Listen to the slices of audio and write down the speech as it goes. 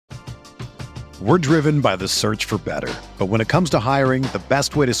We're driven by the search for better. But when it comes to hiring, the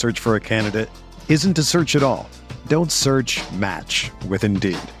best way to search for a candidate isn't to search at all. Don't search, match with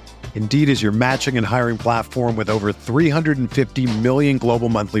Indeed. Indeed is your matching and hiring platform with over 350 million global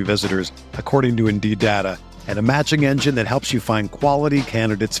monthly visitors, according to Indeed data, and a matching engine that helps you find quality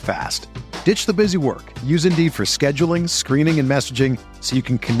candidates fast. Ditch the busy work. Use Indeed for scheduling, screening, and messaging so you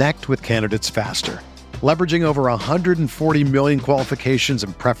can connect with candidates faster. Leveraging over 140 million qualifications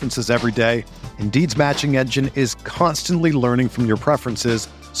and preferences every day, Indeed's matching engine is constantly learning from your preferences,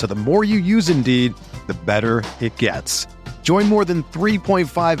 so the more you use Indeed, the better it gets. Join more than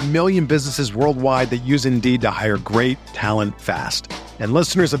 3.5 million businesses worldwide that use Indeed to hire great talent fast. And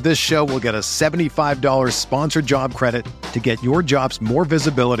listeners of this show will get a $75 sponsored job credit to get your jobs more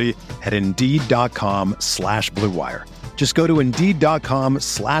visibility at Indeed.com/Blue Wire. Just go to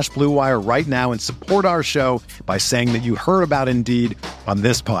Indeed.com/Blue Wire right now and support our show by saying that you heard about Indeed on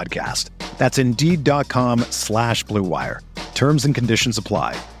this podcast. That's Indeed.com/Blue Wire. Terms and conditions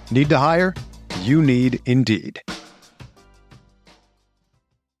apply. Need to hire? You need Indeed.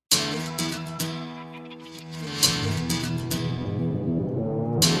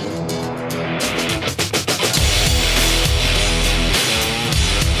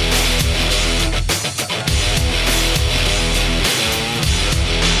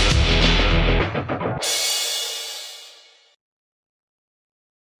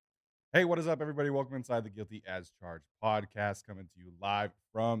 Hey, what is up, everybody? Welcome inside the Guilty as Charged podcast, coming to you live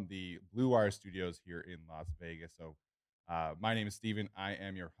from the BlueWire studios here in Las Vegas. So, my name is Steven. I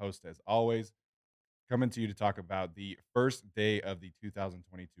am your host, as always, coming to you to talk about the first day of the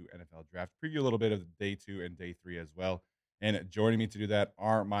 2022 NFL Draft, preview a little bit of day 2 and day 3 as well. And joining me to do that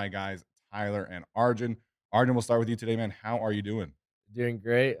are my guys, Tyler and Arjun. Arjun, we'll start with you today, man. How are you doing? Doing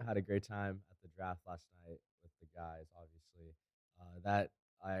great. Had a great time at the draft last night with the guys, obviously. That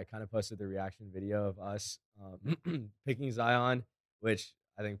I kind of posted the reaction video of us picking Zion, which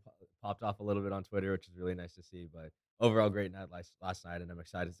I think popped off a little bit on Twitter, which is really nice to see. But overall, great night last night, and I'm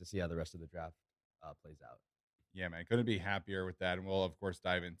excited to see how the rest of the draft plays out. Yeah, man, couldn't be happier with that. And we'll, of course,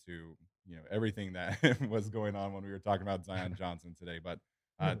 dive into everything that was going on when we were talking about Zion Johnson today. But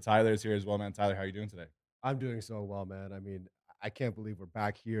Tyler's here as well, man. Tyler, how are you doing today? I'm doing so well, man. I mean, I can't believe we're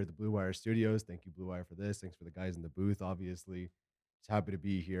back here at the Blue Wire studios. Thank you, Blue Wire, for this. Thanks for the guys in the booth, obviously. Just happy to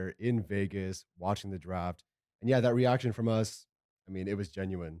be here in Vegas watching the draft. And yeah, that reaction from us, I mean, it was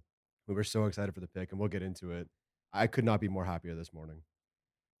genuine. We were so excited for the pick, and we'll get into it. I could not be more happier this morning.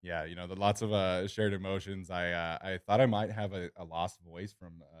 Yeah, the lots of shared emotions. I thought I might have a lost voice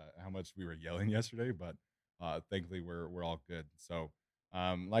from how much we were yelling yesterday, but thankfully we're all good. So,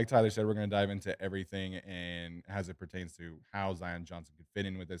 like Tyler said, we're going to dive into everything and as it pertains to how Zion Johnson could fit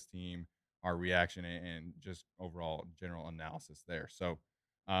in with this team, our reaction, and just overall general analysis there. So,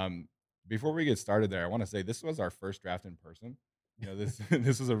 before we get started there, I want to say this was our first draft in person. This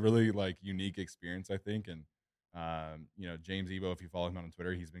this was a really unique experience, I think, and James Ebo, if you follow him on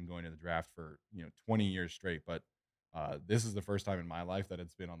Twitter, he's been going to the draft for 20 years straight. But this is the first time in my life that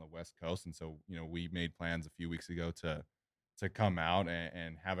it's been on the West Coast, and so we made plans a few weeks ago to come out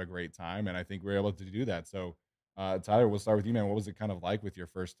and have a great time, and I think we were able to do that. So, Tyler, we'll start with you, man. What was it kind of like with your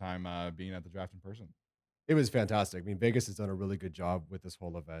first time being at the draft in person? It was fantastic. I mean, Vegas has done a really good job with this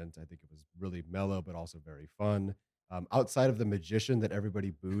whole event. I think it was really mellow, but also very fun. Outside of the magician that everybody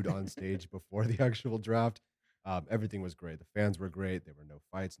booed on stage before the actual draft, everything was great. The fans were great. There were no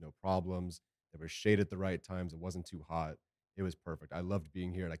fights, no problems. There was shade at the right times. It wasn't too hot. It was perfect. I loved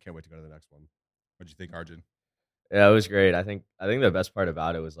being here, and I can't wait to go to the next one. What'd you think, Arjun? Yeah, it was great. I think the best part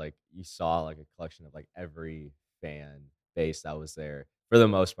about it was you saw a collection of every fan base that was there for the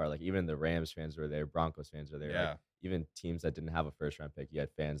most part. Even the Rams fans were there, Broncos fans were there. Yeah. Even teams that didn't have a first round pick, you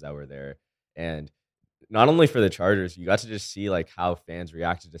had fans that were there. And not only for the Chargers, you got to just see how fans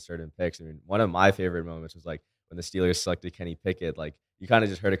reacted to certain picks. I mean, one of my favorite moments was when the Steelers selected Kenny Pickett. You kind of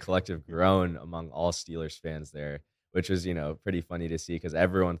just heard a collective groan among all Steelers fans there, which was pretty funny to see because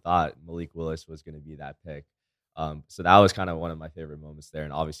everyone thought Malik Willis was going to be that pick. So that was kind of one of my favorite moments there,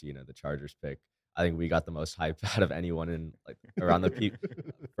 and obviously the Chargers pick. I think we got the most hype out of anyone in around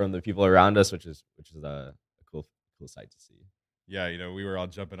from the people around us, which is a cool sight to see. Yeah, we were all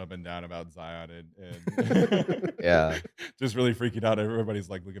jumping up and down about Zion and yeah, just really freaking out. Everybody's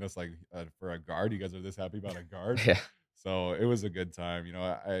looking at us for a guard. You guys are this happy about a guard? Yeah. So it was a good time.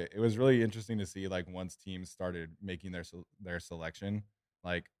 It was really interesting to see once teams started making their selection,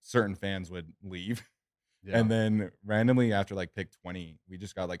 certain fans would leave. Yeah. And then randomly after pick 20, we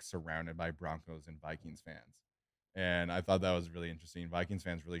just got surrounded by Broncos and Vikings fans. And I thought that was really interesting. Vikings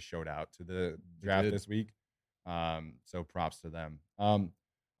fans really showed out to the draft this week. So props to them.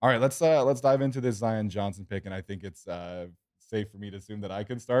 All right, let's dive into this Zion Johnson pick, and I think it's safe for me to assume that I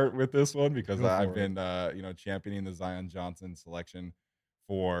can start with this one because Go I've for it. been championing the Zion Johnson selection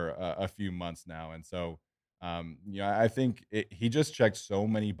for a few months now, and so I think he just checked so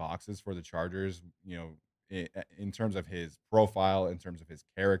many boxes for the Chargers. In terms of his profile, in terms of his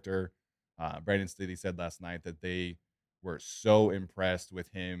character. Brandon Staley said last night that they were so impressed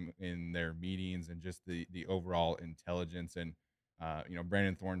with him in their meetings and just the overall intelligence and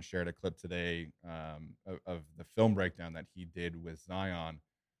Brandon Thorne shared a clip today of the film breakdown that he did with Zion.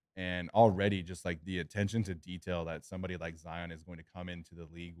 And already, just like the attention to detail that somebody like Zion is going to come into the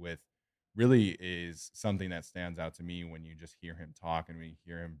league with really is something that stands out to me when you just hear him talk and when you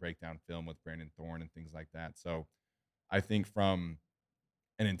hear him break down film with Brandon Thorne and things like that. So I think from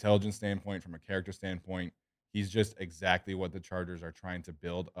an intelligence standpoint, from a character standpoint, he's just exactly what the Chargers are trying to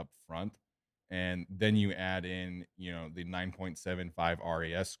build up front. And then you add in, the 9.75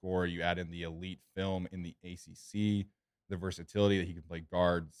 RAS score, you add in the elite film in the ACC, the versatility that he can play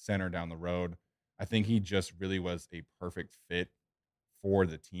guard, center down the road. I think he just really was a perfect fit for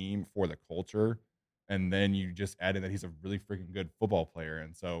the team, for the culture. And then you just add in that he's a really freaking good football player.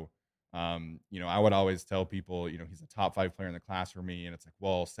 And so, I would always tell people, he's a top 5 player in the class for me. And it's like,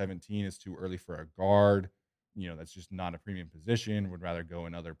 well, 17 is too early for a guard. That's just not a premium position. Would rather go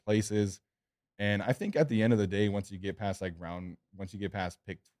in other places. And I think at the end of the day, once you get past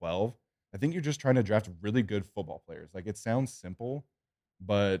pick 12, I think you're just trying to draft really good football players. Like it sounds simple,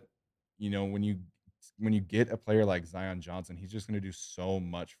 but when you get a player like Zion Johnson, he's just going to do so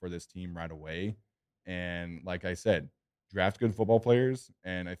much for this team right away. And like I said, draft good football players,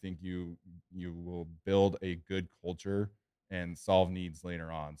 and I think you will build a good culture and solve needs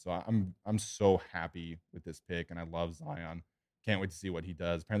later on. So I'm so happy with this pick, and I love Zion. Can't wait to see what he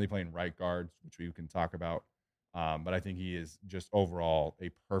does. Apparently playing right guard, which we can talk about. But I think he is just overall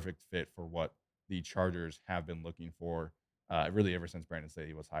a perfect fit for what the Chargers have been looking for, really ever since Brandon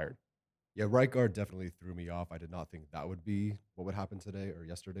Staley was hired. Yeah, right guard definitely threw me off. I did not think that would be what would happen today or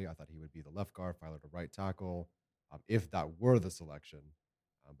yesterday. I thought he would be the left guard, Filer to right tackle, if that were the selection.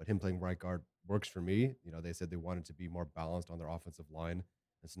 But him playing right guard works for me. They said they wanted to be more balanced on their offensive line,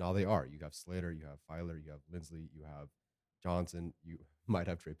 and so now they are. You have Slater, you have Filer, you have Lindsley, you have Johnson. You might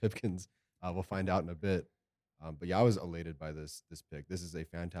have Trey Pipkins. We'll find out in a bit. But yeah, I was elated by this pick. This is a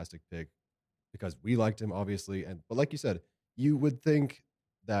fantastic pick because we liked him, obviously. But like you said, you would think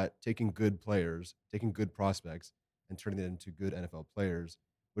that taking good players, taking good prospects, and turning them into good NFL players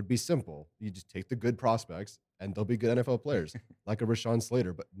would be simple. You just take the good prospects, and they'll be good NFL players, like a Rashawn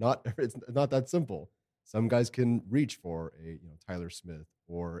Slater. But it's not that simple. Some guys can reach for a Tyler Smith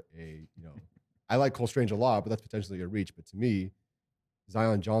or I like Cole Strange a lot, but that's potentially a reach. But to me,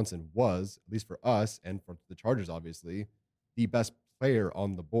 Zion Johnson was, at least for us and for the Chargers, obviously, the best player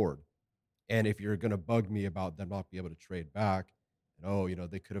on the board. And if you're going to bug me about them not being able to trade back, and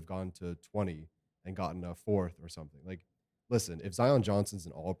they could have gone to 20 and gotten a fourth or something. Like, listen, if Zion Johnson's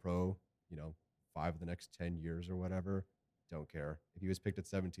an all pro, 5 of the next 10 years or whatever, don't care. If he was picked at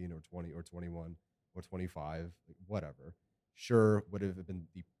 17 or 20 or 21 or 25, like, whatever. Sure, would have been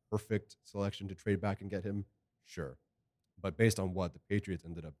the perfect selection to trade back and get him? Sure. But based on what the Patriots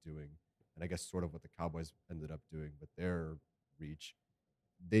ended up doing, and I guess sort of what the Cowboys ended up doing with their reach,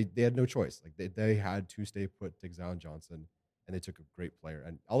 they had no choice. Like they had to stay put, take Zion Johnson, and they took a great player.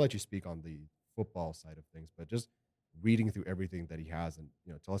 And I'll let you speak on the football side of things, but just reading through everything that he has, and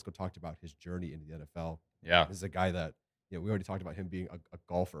Telesco talked about his journey into the NFL. Yeah. This is a guy that we already talked about him being a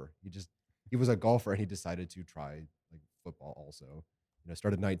golfer. He was a golfer, and he decided to try like football also.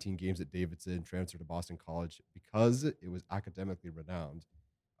 Started 19 games at Davidson, transferred to Boston College because it was academically renowned.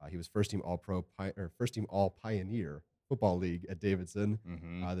 He was first team All Pioneer Football League at Davidson.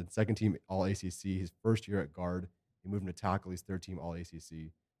 Mm-hmm. Then second team All ACC. His first year at guard, he moved into tackle. He's third team All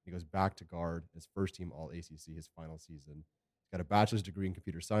ACC. He goes back to guard. His first team All ACC. His final season. He's got a bachelor's degree in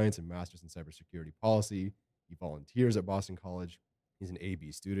computer science and master's in cybersecurity policy. He volunteers at Boston College. He's an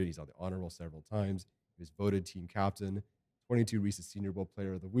AB student. He's on the honor roll several times. He was voted team captain. 22 Reese's Senior Bowl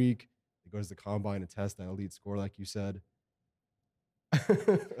Player of the Week. He goes to the combine and tests that elite score, like you said.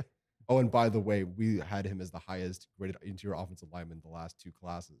 Oh, and by the way, we had him as the highest graded interior offensive lineman in the last 2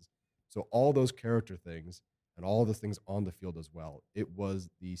 classes. So all those character things and all the things on the field as well. It was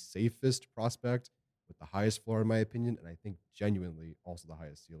the safest prospect with the highest floor, in my opinion, and I think genuinely also the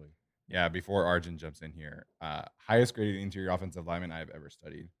highest ceiling. Yeah, before Arjun jumps in here, highest graded interior offensive lineman I've ever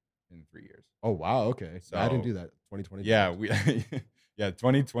studied in 3 years. Oh wow, okay. So I didn't do that. 2020. Yeah,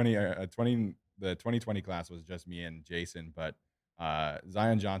 2020, the 2020 class was just me and Jason, but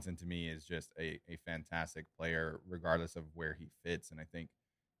Zion Johnson to me is just a fantastic player, regardless of where he fits. And I think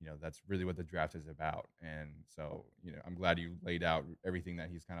that's really what the draft is about. And so, I'm glad you laid out everything that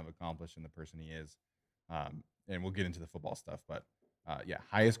he's kind of accomplished and the person he is. And we'll get into the football stuff, but yeah,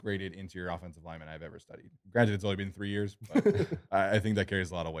 highest graded interior offensive lineman I've ever studied. Granted, it's only been 3 years, but I think that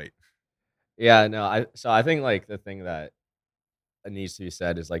carries a lot of weight. Yeah, no, I think like the thing that needs to be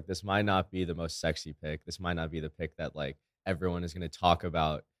said is like this might not be the most sexy pick. This might not be the pick that like everyone is going to talk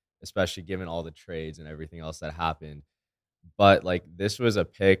about, especially given all the trades and everything else that happened. But like this was a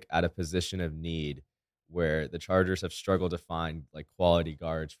pick at a position of need where the Chargers have struggled to find like quality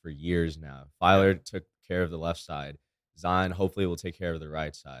guards for years now. Yeah. Filer took care of the left side. Zion hopefully will take care of the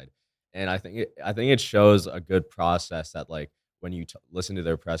right side. And I think it shows a good process that like when you listen to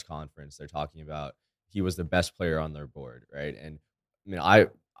their press conference, they're talking about he was the best player on their board, right? And I mean,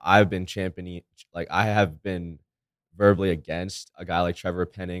 I've been championing, like I have been verbally against a guy like Trevor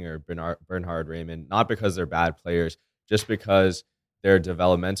Penning or Bernhard Raymond, not because they're bad players, just because their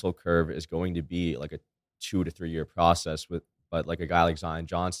developmental curve is going to be like a 2 to 3 year process but like a guy like Zion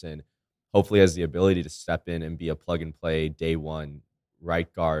Johnson hopefully has the ability to step in and be a plug and play day one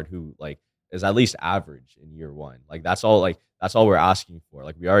right guard who like is at least average in year one. That's all we're asking for.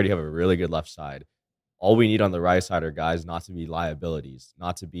 Like we already have a really good left side. All we need on the right side are guys not to be liabilities,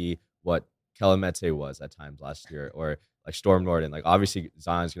 not to be what Kelemete was at times last year, or like Storm Norton. Like obviously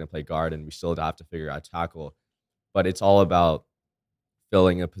Zion's going to play guard, and we still have to figure out tackle. But it's all about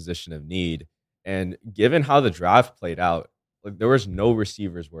filling a position of need. And given how the draft played out, like there was no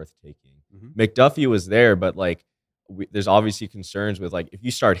receivers worth taking. McDuffie was there, but like there's obviously concerns with like if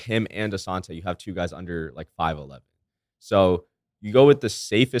you start him and Asante, you have two guys under like 5'11. So you go with the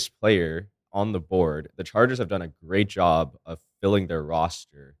safest player on the board. The Chargers have done a great job of filling their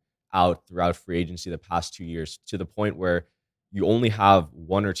roster out throughout free agency the past 2 years to the point where you only have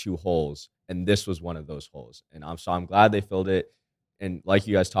one or two holes, and this was one of those holes. And I'm glad they filled it. And like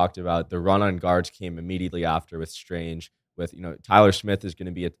you guys talked about, the run on guards came immediately after with Strange. With Tyler Smith is going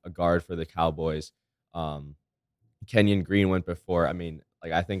to be a guard for the Cowboys. Kenyon Green went before. I mean,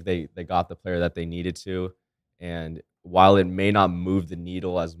 like I think they got the player that they needed to. And while it may not move the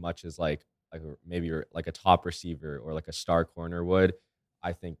needle as much as maybe like a top receiver or like a star corner would,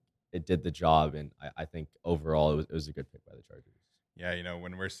 I think it did the job. And I think overall it was a good pick by the Chargers. Yeah,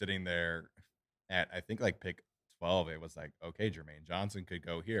 when we're sitting there at I think like pick 12, it was like, okay, Jermaine Johnson could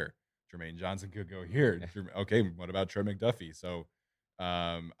go here. Jermaine Johnson could go here. Okay, what about Trey McDuffie? So,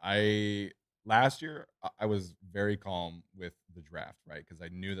 I last year I was very calm with the draft, right? Because I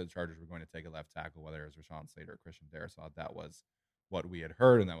knew that the Chargers were going to take a left tackle, whether it was Rashawn Slater or Christian Darrisaw. That was what we had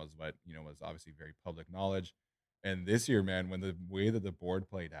heard, and that was what was obviously very public knowledge. And this year, man, when the way that the board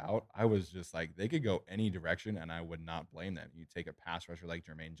played out, I was just like, they could go any direction, and I would not blame them. You take a pass rusher like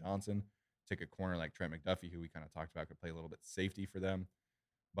Jermaine Johnson, take a corner like Trent McDuffie, who we kind of talked about could play a little bit safety for them.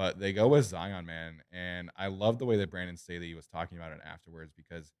 But they go with Zion, man. And I love the way that Brandon Staley was talking about it afterwards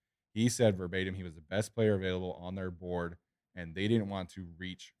because he said verbatim he was the best player available on their board, and they didn't want to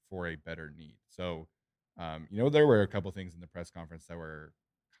reach for a better need. So, there were a couple things in the press conference that were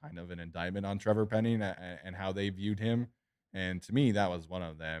kind of an indictment on Trevor Penning and how they viewed him. And to me, that was one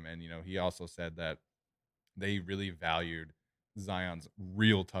of them. And, he also said that they really valued Zion's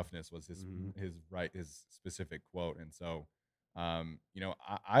real toughness was his specific quote. And so,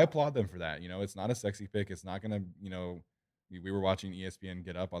 I applaud them for that. It's not a sexy pick. It's not going to, we were watching ESPN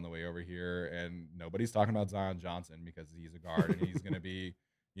Get Up on the way over here, and nobody's talking about Zion Johnson because he's a guard and he's going to be,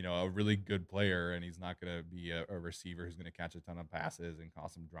 a really good player, and he's not going to be a receiver who's going to catch a ton of passes and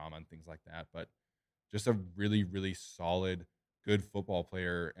cause some drama and things like that. But just a really, really solid, good football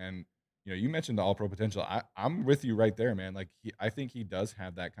player. And, you mentioned the all pro potential. I'm with you right there, man. Like, I think he does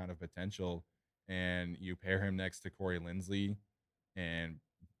have that kind of potential. And you pair him next to Corey Linsley, and,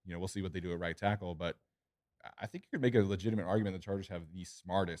 we'll see what they do at right tackle. But I think you could make a legitimate argument the Chargers have the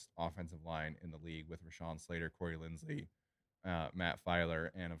smartest offensive line in the league with Rashawn Slater, Corey Linsley, Matt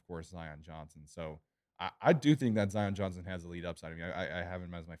Filer, and, of course, Zion Johnson. So I do think that Zion Johnson has a lead upside. I mean, I have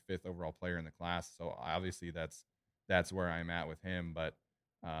him as my 5th overall player in the class. So, obviously, that's where I'm at with him. But,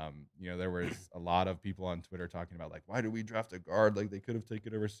 there was a lot of people on Twitter talking about, like, why do we draft a guard? Like, they could have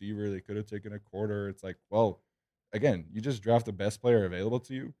taken a receiver. They could have taken a quarter. It's like, well, again, you just draft the best player available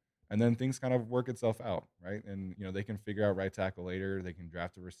to you, and then things kind of work itself out, right? And, they can figure out right tackle later. They can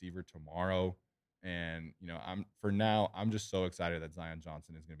draft a receiver tomorrow. And, I'm just so excited that Zion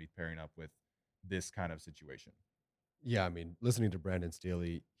Johnson is going to be pairing up with this kind of situation. Yeah, I mean, listening to Brandon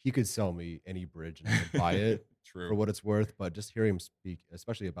Staley, he could sell me any bridge and I would buy it True. for what it's worth. But just hearing him speak,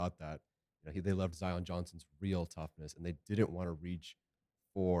 especially about that, they loved Zion Johnson's real toughness, and they didn't want to reach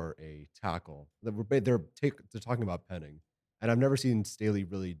for a tackle. They're talking about Penning And I've never seen Staley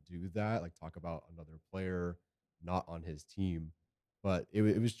really do that, like talk about another player not on his team. But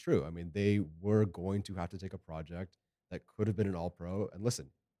it was true. I mean, they were going to have to take a project that could have been an all pro. And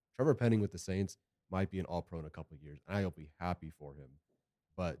listen, Trevor Penning with the Saints might be an all pro in a couple of years, and I'll be happy for him.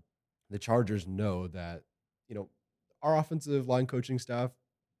 But the Chargers know that, you know, our offensive line coaching staff,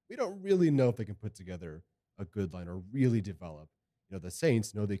 we don't really know if they can put together a good line or really develop. You know, the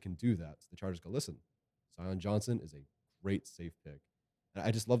Saints know they can do that. So the Chargers go, listen, Zion Johnson is a great safe pick. And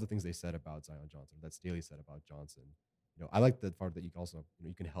I just love the things they said about Zion Johnson, that Staley said about Johnson. You know, I like the part that you can also, you know,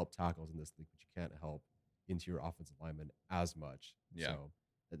 you can help tackles in this league, but you can't help interior offensive linemen as much. Yeah. So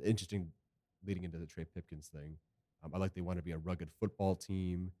interesting leading into the Trey Pipkins thing. I like they want to be a rugged football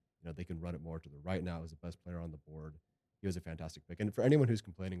team. You know, they can run it more to the right now as the best player on the board. He was a fantastic pick. And for anyone who's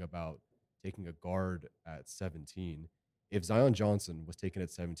complaining about taking a guard at 17, if Zion Johnson was taken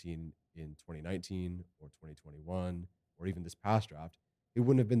at 17 in 2019 or 2021 or even this past draft, he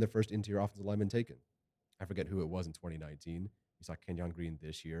wouldn't have been the first interior offensive lineman taken. I forget who it was in 2019. We saw Kenyon Green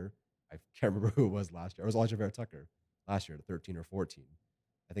this year. I can't remember who it was last year. It was Elijah Vera Tucker last year at 13 or 14.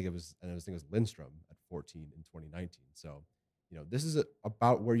 I think it was, and I think it was Lindstrom at 14 in 2019. So, you know, this is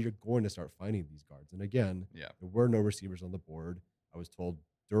about where you're going to start finding these guards. And again, Yeah. there were no receivers on the board. I was told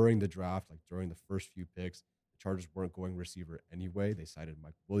during the draft, like during the first few picks, the Chargers weren't going receiver anyway. They cited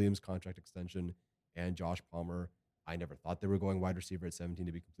Mike Williams' contract extension and Josh Palmer. I never thought they were going wide receiver at 17,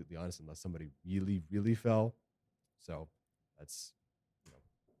 to be completely honest, unless somebody really, really fell. So that's, you know,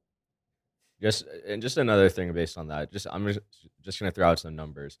 Just another thing based on that. I'm just gonna throw out some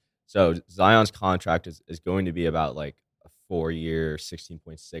numbers. So Zion's contract is going to be about like a 4-year,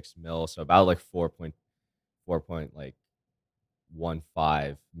 16.6 mil. So about like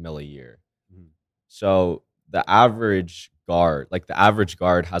 4.15 mil a year. mhm. So the average guard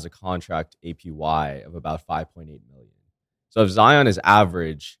has a contract APY of about 5.8 million. So if Zion is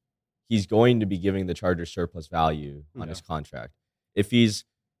average, he's going to be giving the Chargers surplus value on his contract. If he's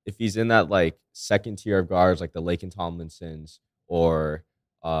in that like second tier of guards, like the Laken Tomlinsons or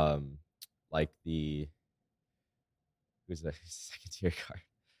like the who's the second tier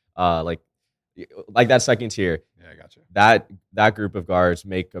guard, like that second tier. Yeah, I gotcha. That group of guards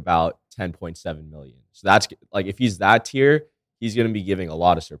make about 10.7 million. So that's like if he's that tier, he's going to be giving a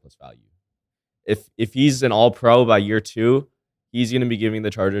lot of surplus value. If he's an all pro by year 2, he's going to be giving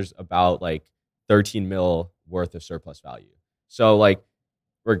the Chargers about like 13 mil worth of surplus value. So like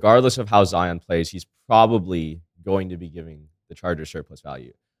regardless of how Zion plays, he's probably going to be giving the Chargers surplus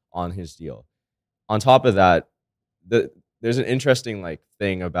value on his deal. On top of that, there's an interesting like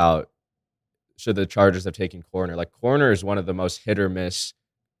thing about should the Chargers have taken corner. Like corner is one of the most hit or miss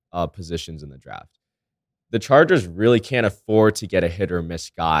positions in the draft. The Chargers really can't afford to get a hit or miss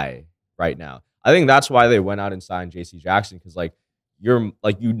guy right now. I think that's why they went out and signed J.C. Jackson, because like you're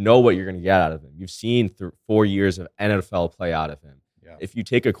like you know what you're going to get out of him. You've seen 4 years of NFL play out of him. Yeah. If you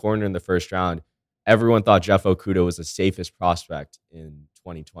take a corner in the first round, everyone thought Jeff Okudah was the safest prospect in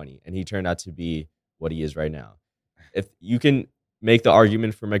 2020, and he turned out to be what he is right now. If you can make the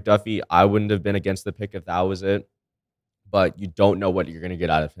argument for McDuffie, I wouldn't have been against the pick if that was it, but you don't know what you're going to get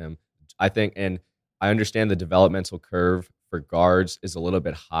out of him. I think, and I understand the developmental curve for guards is a little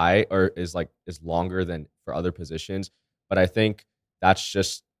bit high or is longer than for other positions, but I think that's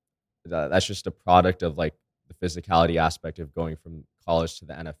just a product of like the physicality aspect of going from college to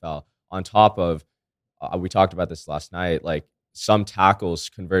the NFL. On top of, we talked about this last night, like some tackles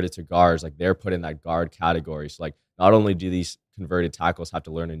converted to guards, like they're put in that guard category. So like not only do these converted tackles have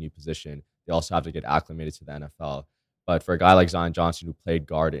to learn a new position, they also have to get acclimated to the NFL. But for a guy like Zion Johnson who played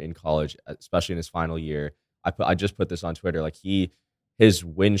guard in college, especially in his final year, I just put this on Twitter, like his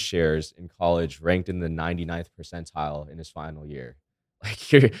win shares in college ranked in the 99th percentile in his final year.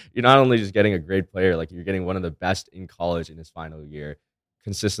 Like you're not only just getting a great player, like you're getting one of the best in college in his final year.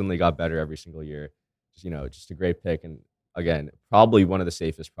 Consistently got better every single year. Just a great pick, and again, probably one of the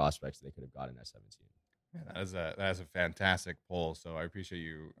safest prospects they could have gotten at 17. Yeah, that is a fantastic poll. So I appreciate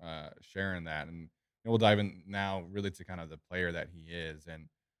you sharing that, and we'll dive in now really to kind of the player that he is, and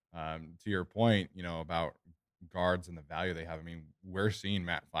to your point, about guards and the value they have. I mean, we're seeing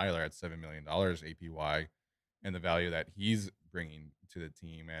Matt Filer at $7 million APY, and the value that he's bringing to the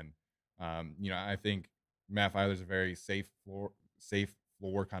team, and I think Matt Filer is a very safe floor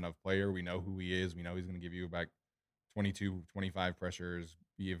kind of player. We know who he is. We know he's going to give you about 22, 25 pressures,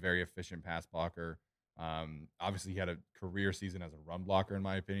 be a very efficient pass blocker. Obviously, he had a career season as a run blocker, in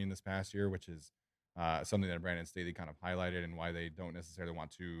my opinion, this past year, which is something that Brandon Staley kind of highlighted and why they don't necessarily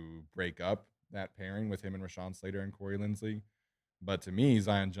want to break up that pairing with him and Rashawn Slater and Corey Linsley. But to me,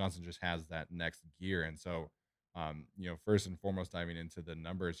 Zion Johnson just has that next gear. And so First and foremost, diving into the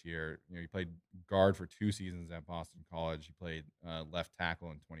numbers here, he played guard for 2 seasons at Boston College. He played left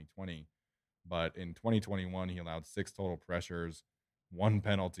tackle in 2020, but in 2021, he allowed 6 total pressures, 1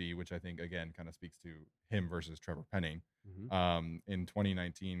 penalty, which I think, again, kind of speaks to him versus Trevor Penning. Mhm. In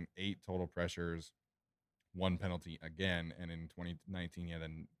 2019, 8 total pressures, 1 penalty again. And in 2019, he had a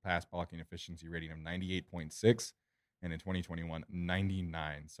pass blocking efficiency rating of 98.6. And in 2021,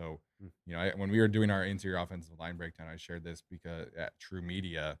 99. So, when we were doing our interior offensive line breakdown, I shared this because at True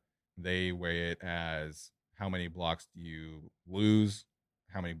Media, they weigh it as how many blocks do you lose,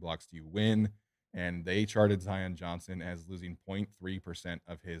 how many blocks do you win, and they charted Zion Johnson as losing 0.3%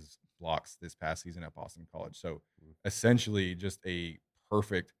 of his blocks this past season at Boston College. So essentially just a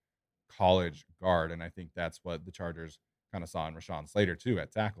perfect college guard. And I think that's what the Chargers kind of saw in Rashawn Slater too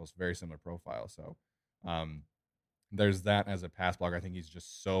at tackles, very similar profile. So um, there's that as a pass blocker. I think he's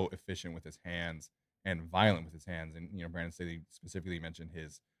just so efficient with his hands and violent with his hands. And, Brandon Staley specifically mentioned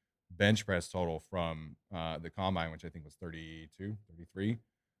his bench press total from the combine, which I think was 32, 33,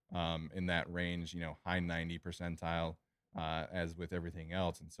 in that range, high 90 percentile, as with everything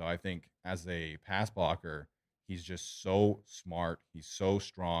else. And so I think as a pass blocker, he's just so smart. He's so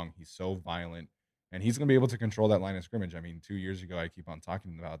strong. He's so violent. And he's going to be able to control that line of scrimmage. I mean, 2 years ago, I keep on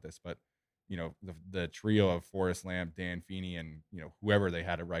talking about this, but the trio of Forrest Lamp, Dan Feeney, and whoever they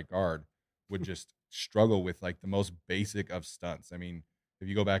had at right guard would just struggle with like the most basic of stunts. I mean, if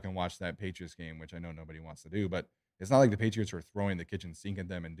you go back and watch that Patriots game, which I know nobody wants to do, but it's not like the Patriots were throwing the kitchen sink at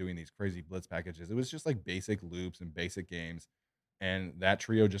them and doing these crazy blitz packages. It was just like basic loops and basic games, and that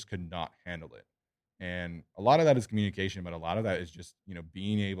trio just could not handle it. And a lot of that is communication, but a lot of that is just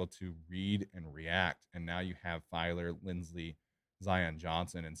being able to read and react. And now you have Filer, Lindsley, Zion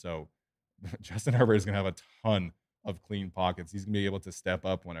Johnson, and so Justin Herbert is going to have a ton of clean pockets. He's going to be able to step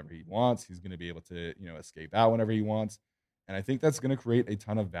up whenever he wants. He's going to be able to, escape out whenever he wants. And I think that's going to create a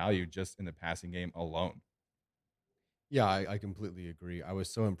ton of value just in the passing game alone. Yeah, I completely agree. I was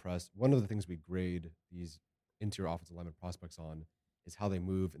so impressed. One of the things we grade these interior offensive lineman prospects on is how they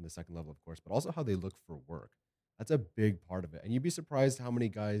move in the second level, of course, but also how they look for work. That's a big part of it. And you'd be surprised how many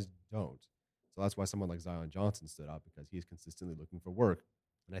guys don't. So that's why someone like Zion Johnson stood out, because he's consistently looking for work.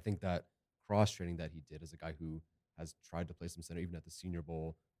 And I think that cross training that he did as a guy who has tried to play some center, even at the Senior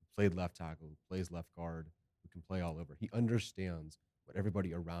Bowl, who played left tackle, who plays left guard, who can play all over. He understands what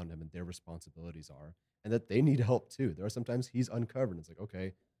everybody around him and their responsibilities are, and that they need help too. There are sometimes he's uncovered. And it's like,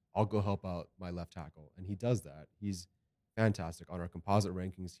 okay, I'll go help out my left tackle. And he does that. He's fantastic. On our composite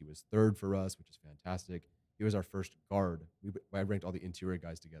rankings, he was third for us, which is fantastic. He was our first guard. I ranked all the interior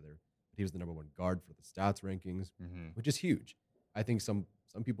guys together, but he was the number one guard for the stats rankings, which is huge. I think some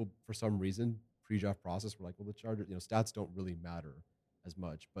people, for some reason, pre-draft process were like, well, the Chargers, stats don't really matter as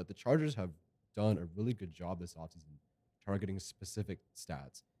much. But the Chargers have done a really good job this offseason targeting specific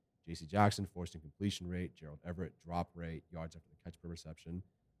stats. J.C. Jackson, forced incompletion rate, Gerald Everett, drop rate, yards after the catch per reception,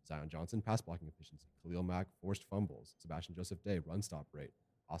 Zion Johnson, pass blocking efficiency, Khalil Mack, forced fumbles, Sebastian Joseph Day, run stop rate,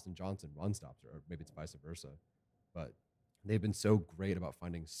 Austin Johnson, run stops, or maybe it's vice versa. But they've been so great about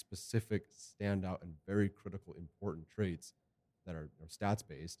finding specific, standout, and very critical, important traits that are stats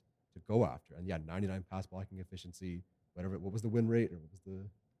based to go after. And yeah, 99 pass blocking efficiency, whatever. What was the win rate, or what was the?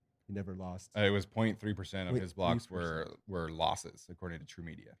 He never lost. It was 0.3% of his blocks were losses, according to True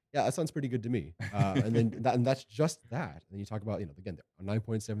Media. Yeah, that sounds pretty good to me. And then that's just that. And then you talk about, again, a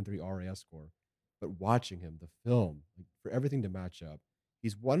 9.73 RAS score. But watching him, the film, like, for everything to match up,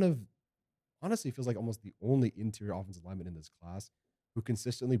 he's one of, honestly, feels like almost the only interior offensive lineman in this class who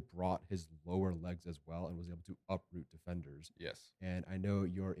consistently brought his lower legs as well and was able to uproot defenders. Yes. And I know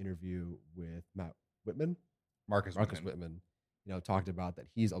your interview with Matt Whitman, Marcus Whitman, talked about that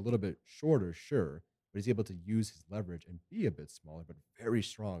he's a little bit shorter, sure, but he's able to use his leverage and be a bit smaller, but very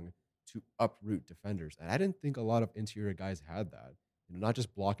strong to uproot defenders. And I didn't think a lot of interior guys had that. Not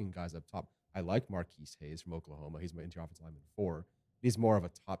just blocking guys up top. I like Marquise Hayes from Oklahoma. He's my interior offensive lineman 4. He's more of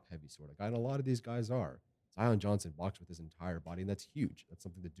a top-heavy sort of guy, and a lot of these guys are. Zion Johnson blocks with his entire body, and that's huge. That's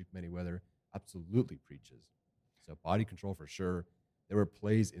something that Duke Manyweather absolutely preaches. So body control for sure. There were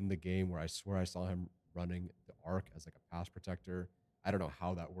plays in the game where I swear I saw him running the arc as like a pass protector. I don't know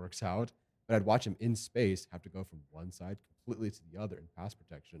how that works out, but I'd watch him in space have to go from one side completely to the other in pass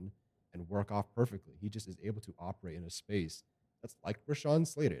protection and work off perfectly. He just is able to operate in a space that's like Rashawn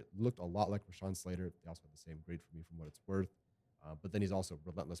Slater. It looked a lot like Rashawn Slater. They also have the same grade for me from what it's worth. But then he's also a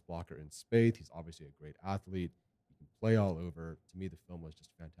relentless blocker in space. He's obviously a great athlete. He can play all over. To me, the film was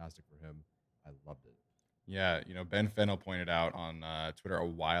just fantastic for him. I loved it. Yeah, Ben Fennell pointed out on Twitter a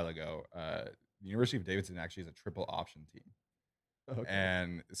while ago, the University of Davidson actually is a triple option team. Okay.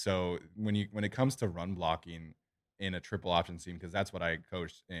 And so when it comes to run blocking, in a triple option scheme, because that's what I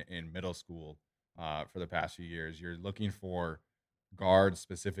coached in middle school for the past few years. You're looking for guards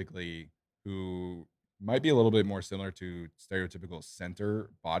specifically who might be a little bit more similar to stereotypical center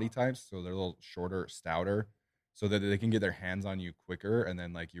body types. So they're a little shorter, stouter, so that they can get their hands on you quicker. And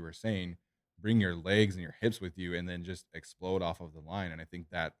then, like you were saying, bring your legs and your hips with you and then just explode off of the line. And I think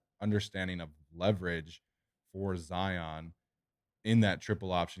that understanding of leverage for Zion in that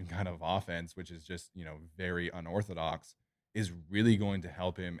triple option kind of offense, which is just, very unorthodox, is really going to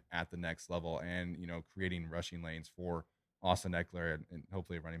help him at the next level and, creating rushing lanes for Austin Eckler and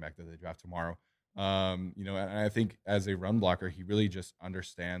hopefully a running back that they draft tomorrow. And I think as a run blocker, he really just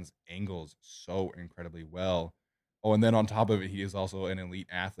understands angles so incredibly well. Oh, and then on top of it, he is also an elite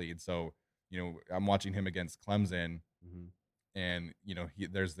athlete. So, I'm watching him against Clemson, and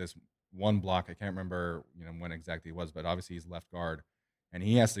there's this one block. I can't remember when exactly it was, but obviously he's left guard, and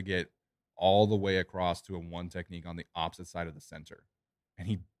he has to get all the way across to a one technique on the opposite side of the center, and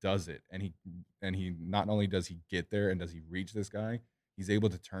he does it. And he not only does he get there and does he reach this guy, he's able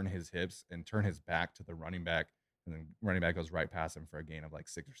to turn his hips and turn his back to the running back, and then running back goes right past him for a gain of like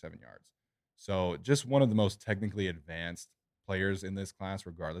 6 or 7 yards. So just one of the most technically advanced players in this class,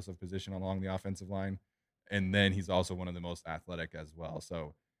 regardless of position along the offensive line. And then he's also one of the most athletic as well.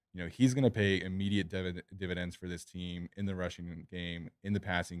 So, he's going to pay immediate dividends for this team in the rushing game, in the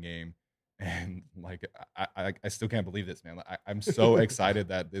passing game. And like, I still can't believe this, man. I'm so excited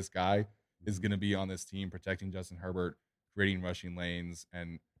that this guy is going to be on this team protecting Justin Herbert, creating rushing lanes.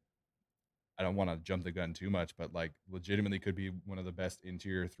 And I don't want to jump the gun too much, but like legitimately could be one of the best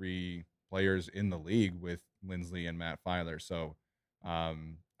interior 3 players in the league with Lindsley and Matt Filer. So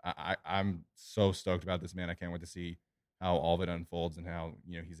I'm so stoked about this, man. I can't wait to see how all of it unfolds and how,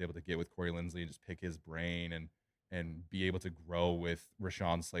 he's able to get with Corey Lindsley and just pick his brain and be able to grow with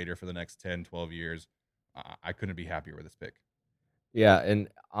Rashawn Slater for the next 10, 12 years. I couldn't be happier with this pick. Yeah, and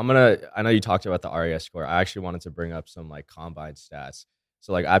I know you talked about the RAS score. I actually wanted to bring up some like combine stats.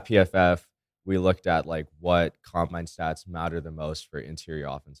 So like at PFF, we looked at like what combine stats matter the most for interior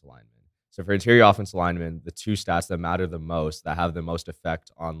offensive linemen. So for interior offensive linemen, the 2 stats that matter the most, that have the most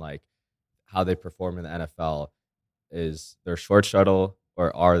effect on like how they perform in the NFL, is their short shuttle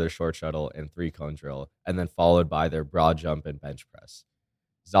their short shuttle and 3-cone drill, and then followed by their broad jump and bench press.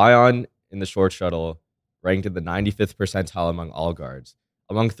 Zion in the short shuttle ranked in the 95th percentile among all guards.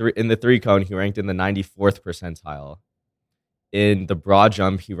 In the 3-cone, he ranked in the 94th percentile. In the broad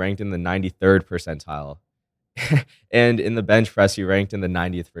jump, he ranked in the 93rd percentile. And in the bench press, he ranked in the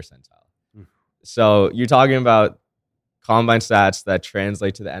 90th percentile. So you're talking about combine stats that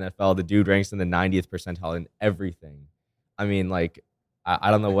translate to the NFL. The dude ranks in the 90th percentile in everything. I mean, like,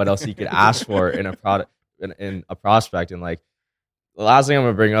 I don't know what else you could ask for in a prospect. And like, the last thing I'm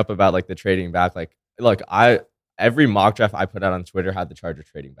gonna bring up about like the trading back, like, look, every mock draft I put out on Twitter had the Chargers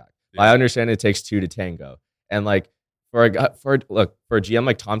trading back. Yeah. I understand it takes 2 to tango, and like for a GM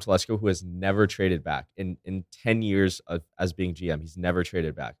like Tom Telesco, who has never traded back in 10 years as being GM, he's never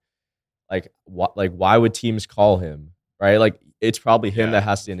traded back. Like why would teams call him, right? Like it's probably him that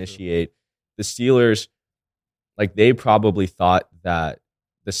has to initiate. True. The Steelers, like they probably thought that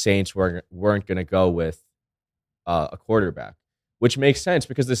the Saints weren't going to go with a quarterback, which makes sense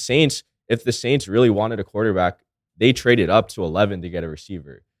because if the Saints really wanted a quarterback, they traded up to 11 to get a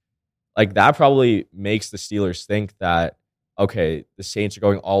receiver. Like that probably makes the Steelers think that, okay, the Saints are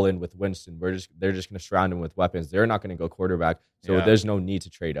going all in with Winston. They're just going to surround him with weapons. They're not going to go quarterback, so there's no need to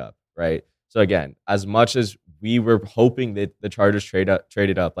trade up, right? So again, as much as we were hoping that the Chargers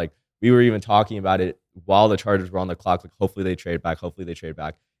traded up, like we were even talking about it while the Chargers were on the clock, like hopefully they trade back.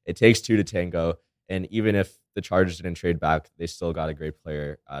 It takes 2 to tango, and even if the Chargers didn't trade back, they still got a great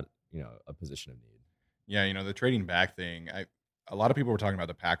player at a position of need. Yeah, the trading back thing. A lot of people were talking about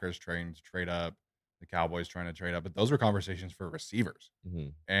the Packers trying to trade up, the Cowboys trying to trade up, but those were conversations for receivers. Mm-hmm.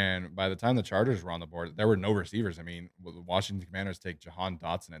 And by the time the Chargers were on the board, there were no receivers. I mean, the Washington Commanders take Jahan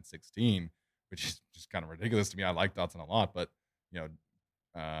Dotson at 16, which is just kind of ridiculous to me. I like Dotson a lot, but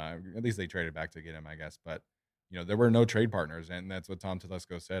at least they traded back to get him, I guess. But there were no trade partners, and that's what Tom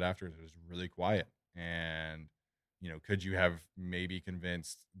Telesco said afterwards. It was really quiet. And could you have maybe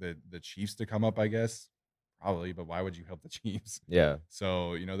convinced the Chiefs to come up? I guess probably, but why would you help the Chiefs? Yeah.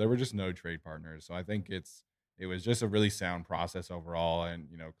 So there were just no trade partners. So I think it was just a really sound process overall. And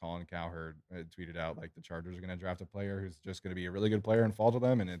Colin Cowherd tweeted out like the Chargers are going to draft a player who's just going to be a really good player and fall to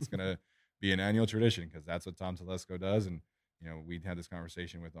them, and it's going to be an annual tradition because that's what Tom Telesco does. And we had this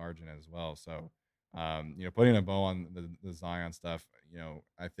conversation with Arjun as well. So putting a bow on the Zion stuff,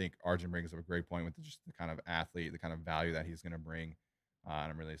 I think Arjun brings up a great point with just the kind of athlete, the kind of value that he's going to bring.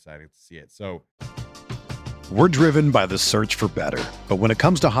 And I'm really excited to see it. So We're driven by the search for better. But when it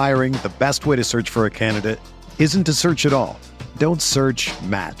comes to hiring, the best way to search for a candidate isn't to search at all. Don't search,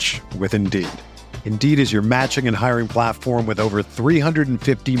 match with Indeed. Indeed is your matching and hiring platform with over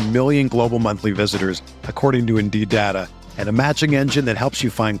 350 million global monthly visitors, according to Indeed data, and a matching engine that helps you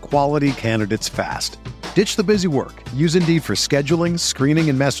find quality candidates fast. Ditch the busy work. Use Indeed for scheduling, screening,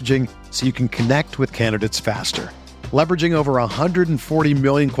 and messaging so you can connect with candidates faster. Leveraging over 140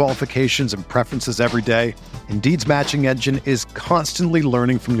 million qualifications and preferences every day, Indeed's matching engine is constantly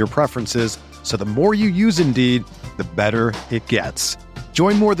learning from your preferences, so the more you use Indeed, the better it gets.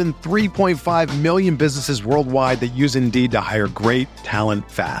 Join more than 3.5 million businesses worldwide that use Indeed to hire great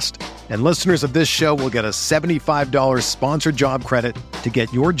talent fast. And listeners of this show will get a $75 sponsored job credit to get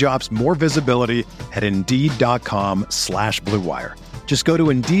your jobs more visibility at Indeed.com/Blue Wire. Just go to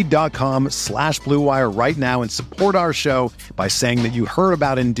Indeed.com/Blue Wire right now and support our show by saying that you heard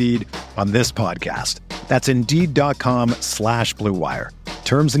about Indeed on this podcast. That's Indeed.com/Blue Wire.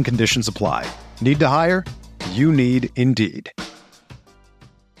 Terms and conditions apply. Need to hire? You need Indeed.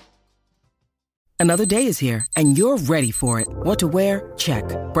 Another day is here, and you're ready for it. What to wear? Check.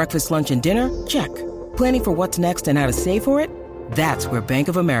 Breakfast, lunch, and dinner? Check. Planning for what's next and how to save for it? That's where Bank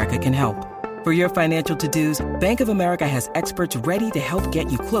of America can help. For your financial to-dos, Bank of America has experts ready to help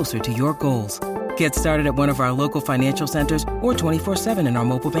get you closer to your goals. Get started at one of our local financial centers or 24/7 in our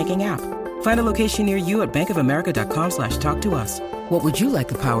mobile banking app. Find a location near you at bankofamerica.com/talktous. What would you like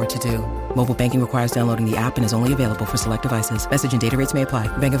the power to do? Mobile banking requires downloading the app and is only available for select devices. Message and data rates may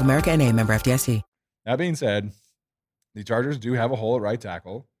apply. Bank of America N.A., member FDIC. That being said, the Chargers do have a hole at right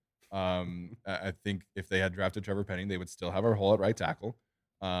tackle. I think if they had drafted Trevor Penning, they would still have a hole at right tackle.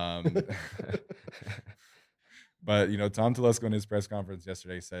 But Tom Telesco in his press conference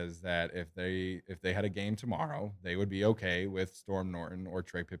yesterday says that if they had a game tomorrow, they would be okay with Storm Norton or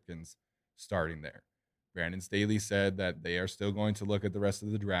Trey Pipkins starting there. Brandon Staley said that they are still going to look at the rest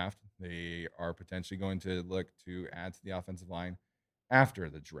of the draft. They are potentially going to look to add to the offensive line after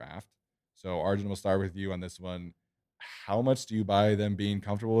the draft. So, Arjun, we'll start with you on this one. How much do you buy them being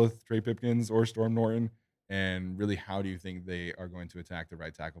comfortable with Trey Pipkins or Storm Norton? And really, how do you think they are going to attack the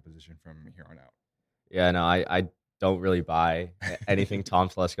right tackle position from here on out? Yeah, no, I don't really buy anything Tom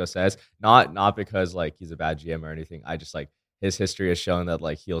Telesco says. Not because like he's a bad GM or anything. I just like his history has shown that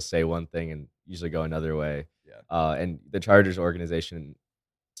like he'll say one thing and usually go another way. Yeah. And the Chargers organization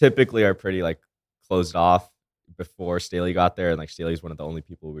typically are pretty like closed off before Staley got there, and like Staley's one of the only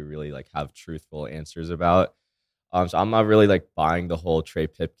people we really like have truthful answers about. So I'm not really like buying the whole Trey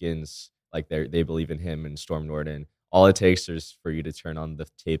Pipkins, like they believe in him and Storm Norton. All it takes is for you to turn on the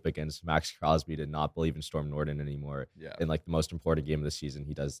tape against Max Crosby to not believe in Storm Norton anymore. Yeah. In like the most important game of the season,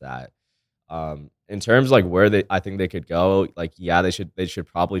 he does that. In terms of, like where I think they could go, like yeah, they should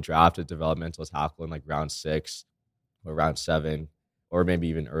probably draft a developmental tackle in like round 6 or round 7 or maybe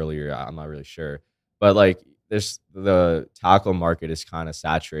even earlier. I'm not really sure, but like the tackle market is kind of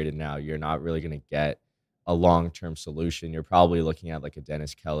saturated now. You're not really going to get a long-term solution. You're probably looking at like a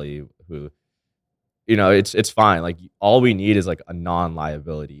Dennis Kelly who, it's fine. Like all we need is like a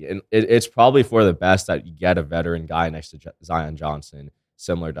non-liability, and it's probably for the best that you get a veteran guy next to Zion Johnson,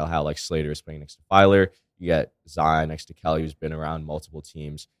 similar to how like Slater is playing next to Filer. You get Zion next to Kelly, who's been around multiple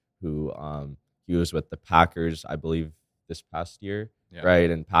teams. Who he was with the Packers, I believe, this past year, right?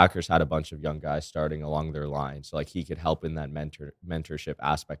 And Packers had a bunch of young guys starting along their line, so like he could help in that mentorship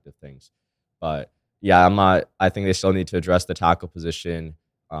aspect of things. But yeah, I think they still need to address the tackle position.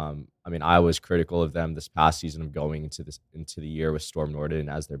 I was critical of them this past season of going into the year with Storm Norton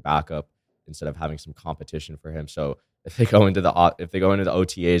as their backup instead of having some competition for him. So if they go into the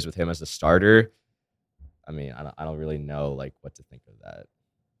OTAs with him as the starter, I don't really know like what to think of that.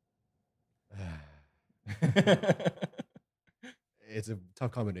 It's a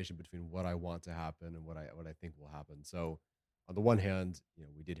tough combination between what I want to happen and what I think will happen. So on the one hand,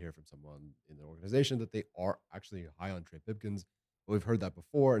 we did hear from someone in the organization that they are actually high on Trey Pipkins. But we've heard that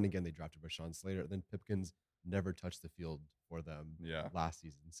before. And again, they drafted Rashawn Slater. Then Pipkins never touched the field for them last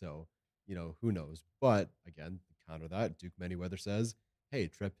season. So, who knows? But again, to counter that, Duke Manyweather says, hey,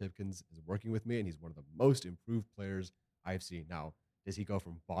 Trey Pipkins is working with me, and he's one of the most improved players I've seen. Now, does he go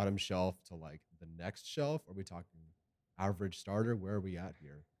from bottom shelf to like the next shelf? Are we talking average starter? Where are we at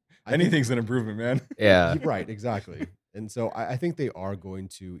here? Anything's an improvement, man. Yeah. Right, exactly. And so I think they are going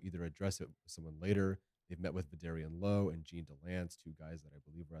to either address it with someone later. They've met with Vidarian Lowe and Gene DeLance, two guys that I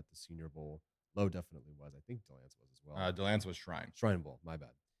believe were at the Senior Bowl. Lowe definitely was. I think DeLance was as well. DeLance was Shrine. Shrine Bowl, my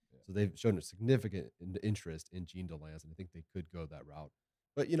bad. Yeah. So they've shown a significant interest in Gene DeLance, and I think they could go that route.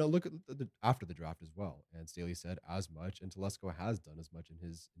 But, look at after the draft as well. And Staley said as much, and Telesco has done as much in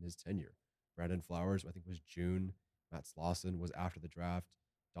his tenure. Brandon Flowers, I think, was June. Matt Slauson was after the draft.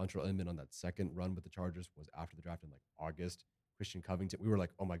 Dontrell Inman on that second run with the Chargers was after the draft in like August. Christian Covington, we were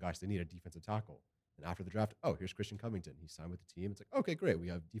like, oh my gosh, they need a defensive tackle. And after the draft, oh, here's Christian Covington. He signed with the team. It's like, okay, great. We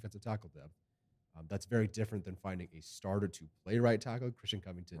have defensive tackle depth. That's very different than finding a starter to play right tackle. Christian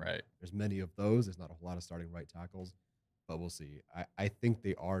Covington, Right. there's many of those. There's not a whole lot of starting right tackles, but we'll see. I think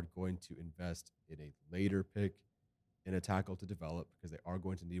they are going to invest in a later pick in a tackle to develop because they are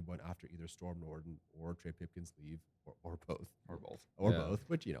going to need one after either Storm Norton or Trey Pipkins leave or both. Or Yeah. Both,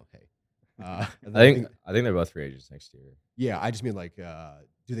 which, you know, hey. I think they're both free agents next year. Yeah, I just mean like,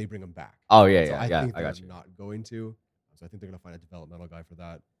 do they bring him back? Oh yeah, So yeah, I yeah. think I they're got you. not going to. So I think they're going to find a developmental guy for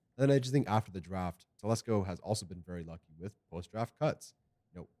that. And then I just think after the draft, Telesco has also been very lucky with post-draft cuts.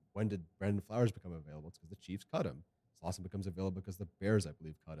 You know, when did Brandon Flowers become available? It's because the Chiefs cut him. Slauson becomes available because the Bears, I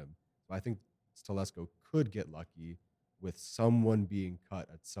believe, cut him. So I think Telesco could get lucky with someone being cut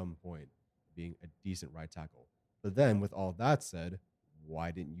at some point, being a decent right tackle. But then, with all that said,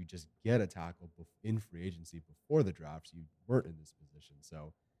 why didn't you just get a tackle in free agency before the draft so you weren't in this position?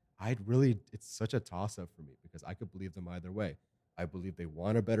 So it's such a toss-up for me because I could believe them either way. I believe they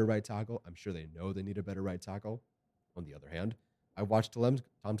want a better right tackle. I'm sure they know they need a better right tackle. On the other hand, I watched Tom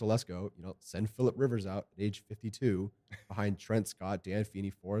Telesco, send Phillip Rivers out at age 52 behind Trent Scott, Dan Feeney,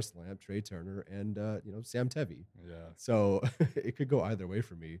 Forrest Lamp, Trey Turner, and Sam Tevy. Yeah. So it could go either way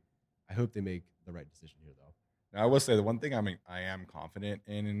for me. I hope they make the right decision here, though. Now, I will say the one thing I am confident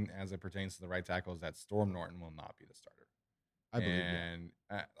in as it pertains to the right tackle is that Storm Norton will not be the starter. I believe that. And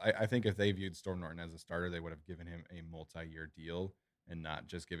I think if they viewed Storm Norton as a starter, they would have given him a multi-year deal and not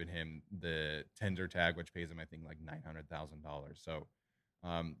just given him the tender tag, which pays him, I think, like $900,000. So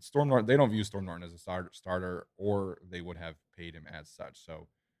Storm Norton, they don't view Storm Norton as a starter, or they would have paid him as such. So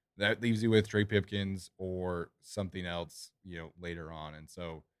that leaves you with Trey Pipkins or something else, later on. And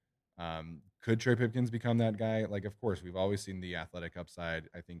so could Trey Pipkins become that guy? Like, of course, we've always seen the athletic upside.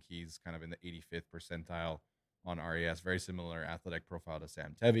 I think he's kind of in the 85th percentile on RAS, very similar athletic profile to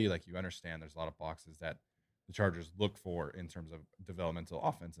Sam Tevy. Like, you understand there's a lot of boxes that the Chargers look for in terms of developmental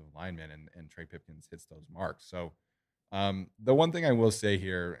offensive linemen, and Trey Pipkins hits those marks. So the one thing I will say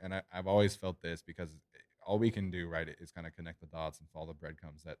here, and I've always felt this because all we can do, right, is kind of connect the dots and follow the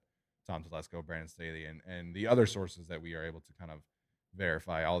breadcrumbs that Tom Telesco, Brandon Staley, and the other sources that we are able to kind of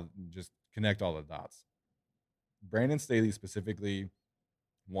verify. I'll just connect all the dots. Brandon Staley specifically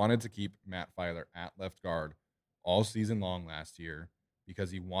wanted to keep Matt Filer at left guard all season long last year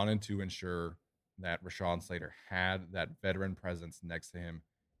because he wanted to ensure that Rashawn Slater had that veteran presence next to him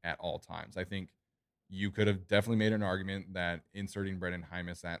at all times. I think you could have definitely made an argument that inserting Brendan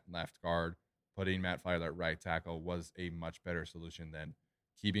Hymas at left guard, putting Matt Filer at right tackle was a much better solution than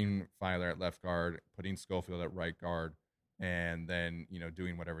keeping Filer at left guard, putting Schofield at right guard, and then,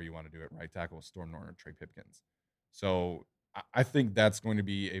 doing whatever you want to do at right tackle with Storm Norton or Trey Pipkins. So I think that's going to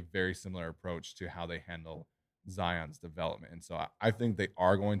be a very similar approach to how they handle Zion's development. And so I think they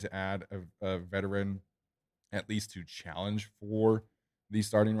are going to add a veteran, at least to challenge for the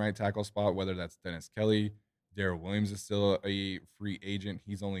starting right tackle spot, whether that's Dennis Kelly. Darrell Williams is still a free agent.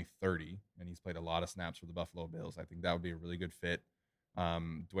 He's only 30, and he's played a lot of snaps for the Buffalo Bills. I think that would be a really good fit.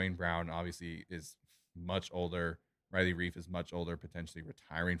 Dwayne Brown obviously is much older. Riley Reif is much older, potentially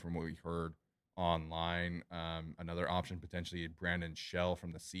retiring from what we heard online. Another option, potentially Brandon Shell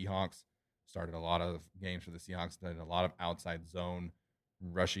from the Seahawks. Started a lot of games for the Seahawks, did a lot of outside zone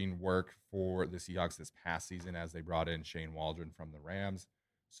rushing work for the Seahawks this past season as they brought in Shane Waldron from the Rams.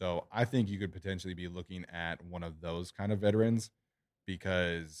 So I think you could potentially be looking at one of those kind of veterans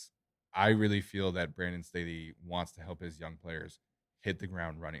because I really feel that Brandon Staley wants to help his young players hit the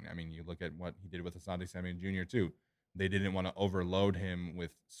ground running. I mean, you look at what he did with Asante Samuel Jr. too. They didn't want to overload him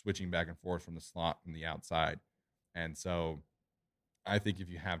with switching back and forth from the slot and the outside. And so I think if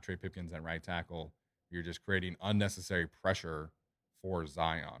you have Trey Pipkins at right tackle, you're just creating unnecessary pressure for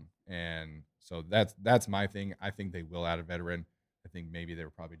Zion. And so that's my thing. I think they will add a veteran. I think maybe they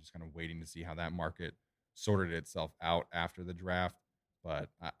were probably just kind of waiting to see how that market sorted itself out after the draft. But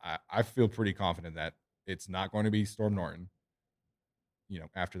I feel pretty confident that it's not going to be Storm Norton.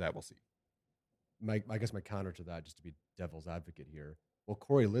 After that, we'll see. I guess my counter to that, just to be devil's advocate here. Well,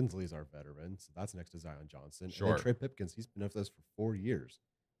 Corey Lindsley's our veteran, so that's next to Zion Johnson. Sure. And then Trey Pipkins, he's been with us for 4 years.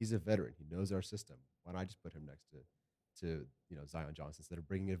 He's a veteran. He knows our system. Why not just put him next to Zion Johnson instead of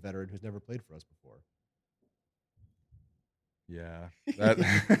bringing a veteran who's never played for us before? Yeah,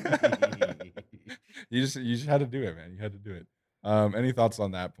 you just had to do it, man. You had to do it. Any thoughts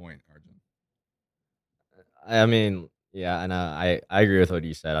on that point, Arjun? I mean, yeah, and I agree with what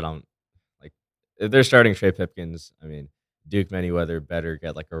you said. I don't like if they're starting Trey Pipkins. I mean, Duke Manyweather better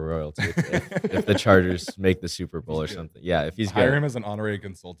get like a royalty if the Chargers make the Super Bowl or good. something. Yeah, if he's Hire good. him as an honorary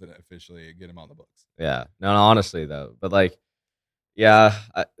consultant officially, get him on the books. Yeah, no, honestly though, but like, yeah,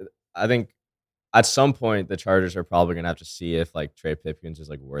 I think at some point the Chargers are probably gonna have to see if like Trey Pipkins is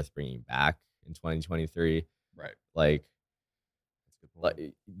like worth bringing back in 2023. Right. Like, That's a good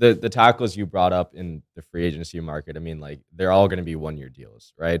point. like the tackles you brought up in the free agency market, I mean, like they're all going to be 1-year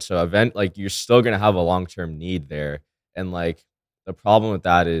deals, right? So like you're still going to have a long-term need there, and like the problem with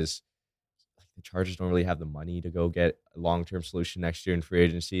that is like, the Chargers don't really have the money to go get a long-term solution next year in free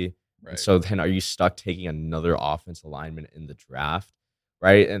agency. Right. And so then are you stuck taking another offensive lineman in the draft,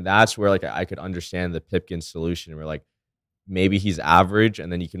 right? And that's where like I could understand the Pipkins solution, where like maybe he's average,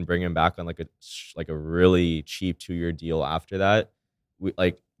 and then you can bring him back on like a really cheap 2-year deal after that.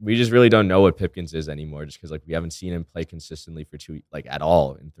 We just really don't know what Pipkins is anymore, just because like we haven't seen him play consistently for at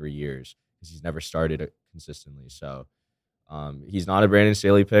all in 3 years, because he's never started it consistently. So he's not a Brandon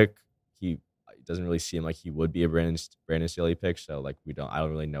Staley pick. It doesn't really seem like he would be a Brandon Staley pick. So like I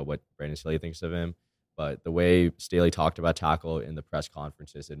don't really know what Brandon Staley thinks of him. But the way Staley talked about tackle in the press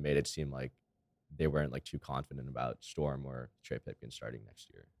conferences, it made it seem like they weren't like too confident about Storm or Trey Pipkins starting next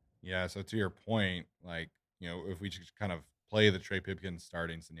year. Yeah. So to your point, like, if we just kind of play the Trey Pipkins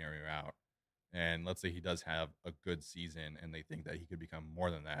starting scenario out, and let's say he does have a good season and they think that he could become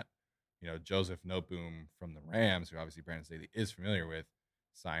more than that, Joseph Noteboom from the Rams, who obviously Brandon Staley is familiar with,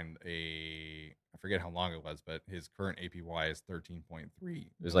 signed I forget how long it was, but his current APY is 13.3. It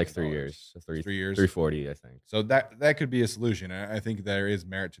was like 3 years. So 3 years. 340, I think. So that could be a solution. And I think there is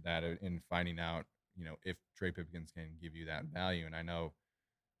merit to that in finding out, if Trey Pipkins can give you that value. And I know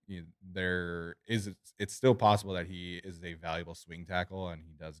it's still possible that he is a valuable swing tackle and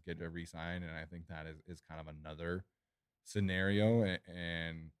he does get a re-sign. And I think that is kind of another scenario.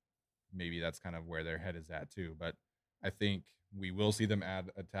 And maybe that's kind of where their head is at too. But I think we will see them add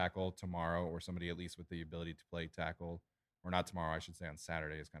a tackle tomorrow, or somebody at least with the ability to play tackle, or not tomorrow, I should say on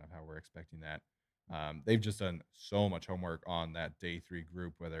Saturday is kind of how we're expecting that. They've just done so much homework on that day 3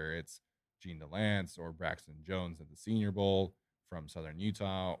 group, whether it's Gene DeLance or Braxton Jones at the Senior Bowl from Southern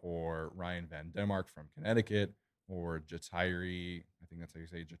Utah, or Ryan Van Demark from Connecticut, or Jatiri, I think that's how you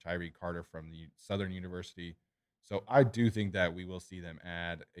say, Jatiri Carter from the Southern University. So I do think that we will see them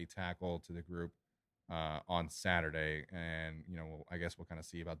add a tackle to the group on Saturday, and I guess we'll kind of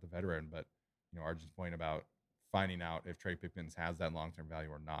see about the veteran. But Arjun's point about finding out if Trey Pipkins has that long-term value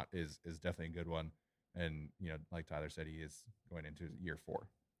or not is definitely a good one. And like Tyler said, he is going into year 4.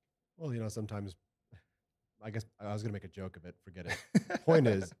 Well, sometimes I guess I was gonna make a joke of it. Forget it. Point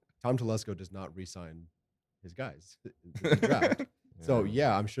is, Tom Telesco does not re-sign his guys in the draft. So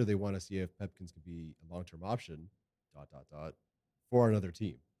yeah, I'm sure they want to see if Pipkins could be a long-term option. ... for another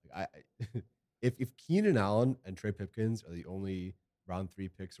team. If Keenan Allen and Trey Pipkins are the only round 3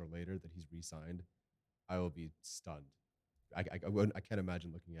 picks or later that he's re-signed, I will be stunned. I can't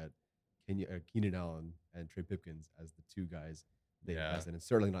imagine looking at Keenan Allen and Trey Pipkins as the 2 guys they invest in. It's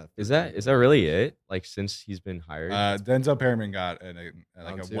certainly not. Is that really it? Like since he's been hired, Denzel Perryman got a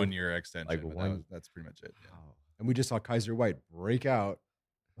 1-year extension. Like that's pretty much it. Yeah. Wow. And we just saw Kaiser White break out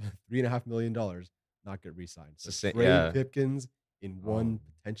 $3.5 million, not get re-signed. So Trey Pipkins in one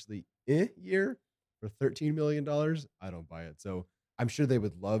potentially year for $13 million, I don't buy it. So I'm sure they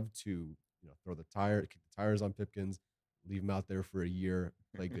would love to, kick the tires on Pipkins, leave him out there for a year,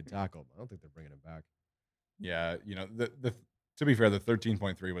 play good tackle. But I don't think they're bringing him back. Yeah, the to be fair, the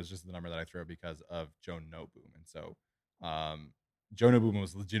 13.3 was just the number that I threw because of Joe Noteboom, and so Joe Noteboom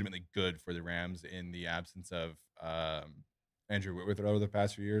was legitimately good for the Rams in the absence of Andrew Whitworth over the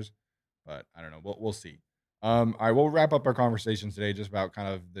past few years. But I don't know. We'll see. All right, we'll wrap up our conversation today just about kind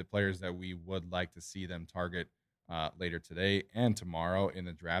of the players that we would like to see them target later today and tomorrow in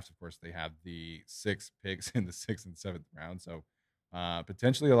the drafts. Of course, they have the 6 picks in the 6th and 7th round, so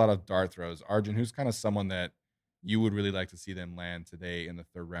potentially a lot of dart throws. Arjun, who's kind of someone that you would really like to see them land today in the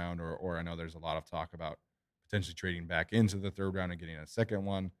 3rd round, or I know there's a lot of talk about potentially trading back into the 3rd round and getting a 2nd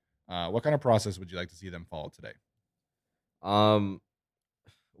one. What kind of process would you like to see them follow today?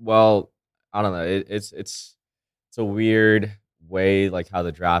 Well, I don't know. It's a weird way like how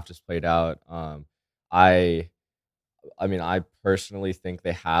the draft is played out. I mean, I personally think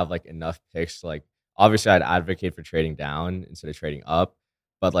they have like enough picks. Like, obviously, I'd advocate for trading down instead of trading up,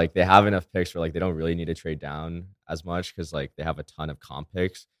 but like they have enough picks where like they don't really need to trade down as much because like they have a ton of comp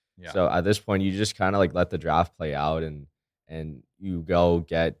picks. Yeah. So at this point, you just kind of like let the draft play out and you go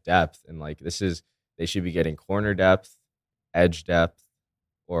get depth. And like they should be getting corner depth, edge depth,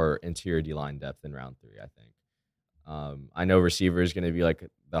 or interior D-line depth in round 3, I think. I know receiver is going to be like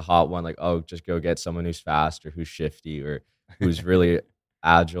the hot one, like, oh, just go get someone who's fast or who's shifty or who's really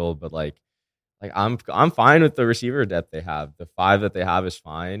agile. But like I'm fine with the receiver depth they have. The 5 that they have is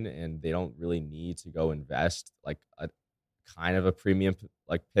fine, and they don't really need to go invest like a kind of a premium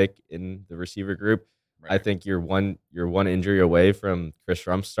like pick in the receiver group. I Right. think you're one injury away from Chris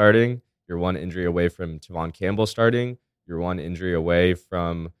Rump starting. You're one injury away from Tavon Campbell starting. You're one injury away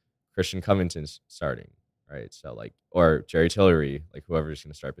from Christian Covington starting. Right. So like, or Jerry Tillery, like whoever's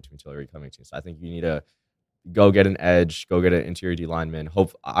going to start between Tillery and Covington. So I think you need to go get an edge, go get an interior D lineman.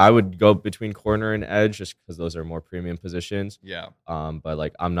 Hope I would go between corner and edge just because those are more premium positions. Yeah. But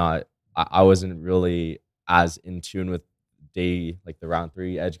like I wasn't really as in tune with like the round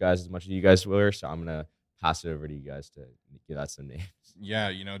 3 edge guys as much as you guys were. So I'm gonna pass it over to you guys to give out some names.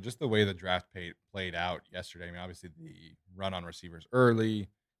 Yeah, just the way the draft played out yesterday. I mean, obviously the run on receivers early,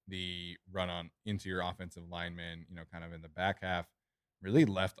 the run on interior offensive linemen, kind of in the back half, really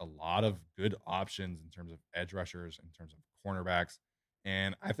left a lot of good options in terms of edge rushers, in terms of cornerbacks.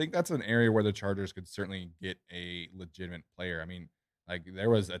 And I think that's an area where the Chargers could certainly get a legitimate player. I mean, like there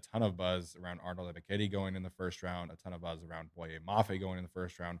was a ton of buzz around Arnold Ebiketie going in the first round, a ton of buzz around Boye Mafe going in the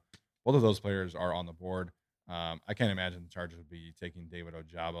first round. Both of those players are on the board. I can't imagine the Chargers would be taking David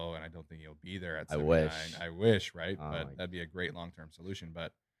Ojabo, and I don't think he'll be there at I 79. wish. I wish, right? Oh But my that'd be a great long-term solution.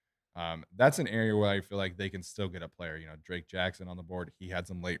 But that's an area where I feel like they can still get a player. Drake Jackson on the board. He had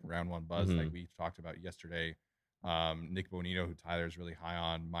some late round 1 buzz like Mhm. we talked about yesterday. Nick Bonito, who Tyler's really high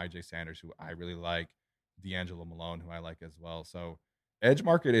on. Myjai Sanders, who I really like. D'Angelo Malone, who I like as well. So edge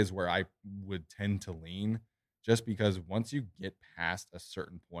market is where I would tend to lean just because once you get past a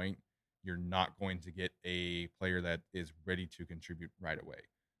certain point, you're not going to get a player that is ready to contribute right away.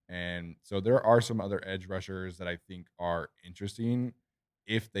 And so there are some other edge rushers that I think are interesting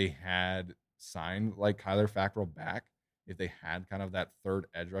if they had signed like Kyler Fackrell back, if they had kind of that third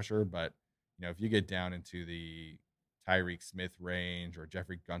edge rusher. But, if you get down into the Tyreek Smith range or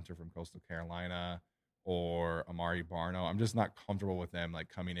Jeffrey Gunter from Coastal Carolina or Amari Barno, I'm just not comfortable with them like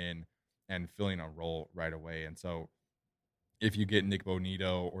coming in and filling a role right away. And so if you get Nick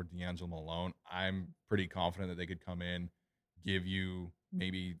Bonito or D'Angelo Malone, I'm pretty confident that they could come in, give you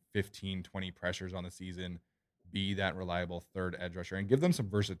maybe 15, 20 pressures on the season, be that reliable third edge rusher, and give them some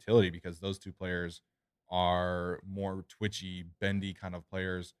versatility because those two players are more twitchy, bendy kind of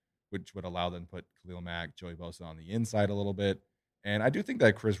players, which would allow them to put Khalil Mack, Joey Bosa on the inside a little bit. And I do think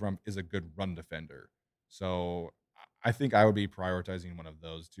that Chris Rump is a good run defender. So I think I would be prioritizing one of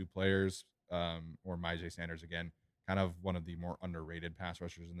those two players, or Myjai Sanders again, kind of one of the more underrated pass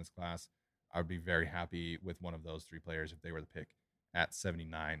rushers in this class. I would be very happy with one of those 3 players if they were the pick at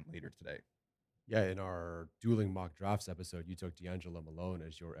 79 later today. Yeah, in our dueling mock drafts episode, you took D'Angelo Malone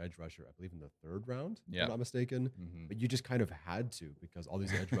as your edge rusher, I believe in the 3rd round, if Yeah. I'm not mistaken. Mhm. But you just kind of had to because all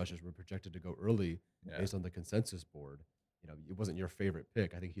these edge rushers were projected to go early Yeah. based on the consensus board. It wasn't your favorite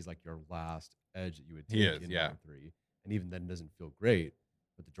pick. I think he's like your last edge that you would He take is, in yeah. round 3. And even then, it doesn't feel great.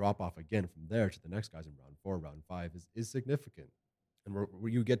 But the drop off again from there to the next guys in round 4, round 5 is significant. And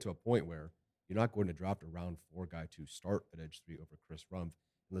where you get to a point where you're not going to draft a round 4 guy to start at edge 3 over Chris Rumpf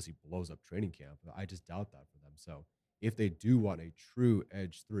unless he blows up training camp. I just doubt that for them. So if they do want a true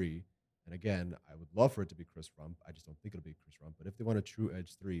edge 3, and again, I would love for it to be Chris Rump. I just don't think it'll be Chris Rump. But if they want a true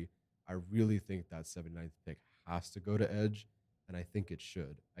edge 3, I really think that 79th pick has to go to edge, and I think it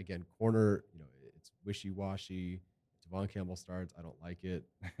should. Again, corner, it's wishy-washy. Devon Campbell starts. I don't like it.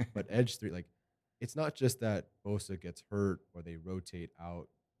 But edge 3, like, it's not just that Bosa gets hurt or they rotate out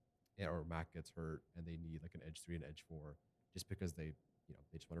or Mac gets hurt and they need like an edge 3 and edge 4 just because they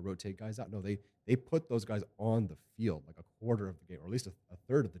just want to rotate guys out. No, they put those guys on the field like a quarter of the game, or at least a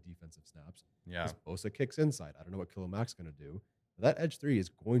third of the defensive snaps. Yeah. Because Bosa kicks inside. I don't know what Khalil Mack's going to do. But that edge 3 is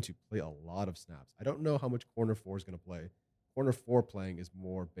going to play a lot of snaps. I don't know how much corner 4 is going to play. Corner 4 playing is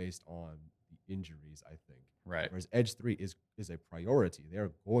more based on the injuries, I think. Right. Whereas edge 3 is a priority. They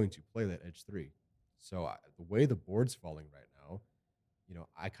are going to play that edge 3. So the way the board's falling right now,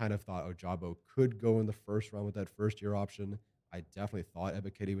 I kind of thought Ojabo could go in the first round with that first year option. I definitely thought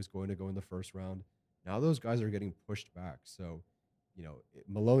Ebiketie was going to go in the first round. Now those guys are getting pushed back. So,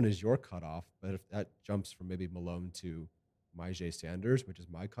 Malone is your cutoff, but if that jumps from maybe Malone to Myjai Sanders, which is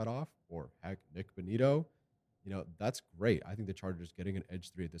my cutoff, or heck, Nick Bonito, that's great. I think the Chargers getting an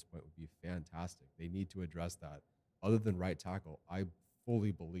edge 3 at this point would be fantastic. They need to address that. Other than right tackle, I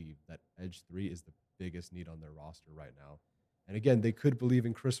fully believe that edge 3 is the biggest need on their roster right now. And again, they could believe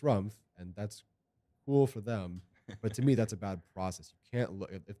in Chris Rumpf, and that's cool for them. But to me, that's a bad process. You can't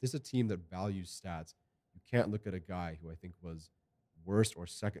look if there's a team that values stats, you can't look at a guy who I think was worst or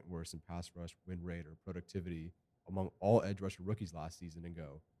second worst in pass rush, win rate, or productivity among all edge rusher rookies last season and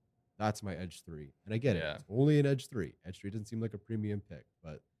go, that's my edge 3. And I get it. Yeah. It's only an edge 3. Edge 3 doesn't seem like a premium pick,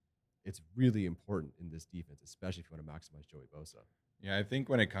 but it's really important in this defense, especially if you want to maximize Joey Bosa. Yeah, I think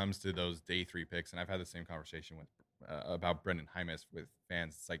when it comes to those day 3 picks, and I've had the same conversation with about Brendan Hymas with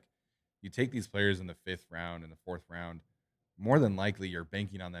fans, it's like you take these players in the 5th round and the 4th round, more than likely you're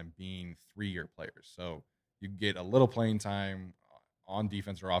banking on them being 3-year players. So you get a little playing time on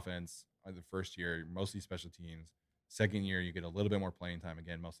defense or offense the first year, mostly special teams. Second year, you get a little bit more playing time,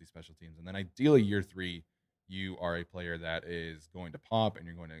 again, mostly special teams. And then ideally year 3, you are a player that is going to pop and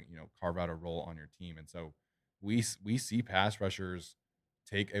you're going to, carve out a role on your team. And so we see pass rushers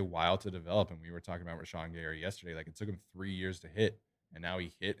take a while to develop. And we were talking about Rashawn Gary yesterday. Like, it took him 3 years to hit, and now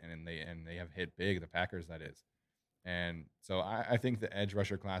he hit, and they have hit big, the Packers, that is. And so I think the edge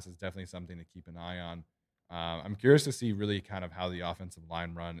rusher class is definitely something to keep an eye on. I'm curious to see really kind of how the offensive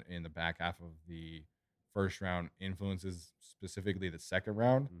line run in the back half of the first round influences specifically the second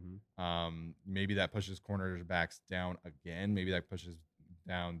round. Maybe that pushes cornerbacks down again. Maybe that pushes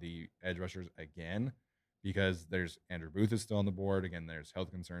down the edge rushers again, because there's Andrew Booth is still on the board. Again, there's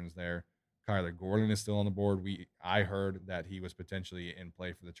health concerns there. Kyler Gordon is still on the board. I heard that he was potentially in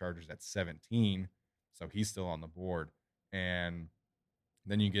play for the Chargers at 17, so he's still on the board. And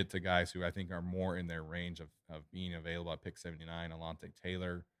then you get to guys who I think are more in their range of being available at pick 79, Alontae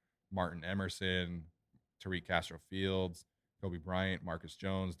Taylor, Martin Emerson, Tariq Castro-Fields, Kobe Bryant, Marcus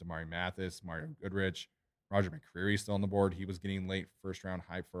Jones, Damari Mathis, Mario Goodrich, Roger McCreary still on the board. He was getting late first-round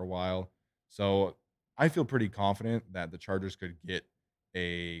hype for a while. So I feel pretty confident that the Chargers could get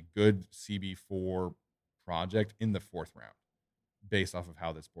a good CB4 project in the 4th round based off of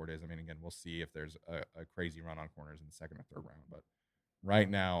how this board is. I mean, again, we'll see if there's a crazy run on corners in the 2nd or 3rd round. But right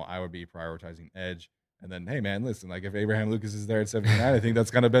now, I would be prioritizing edge. And then, hey, man, listen, like if Abraham Lucas is there at 79, I think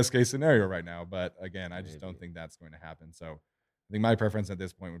that's kind of best case scenario right now. But again, I just don't think that's going to happen. So I think my preference at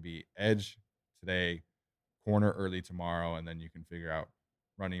this point would be edge today, corner early tomorrow, and then you can figure out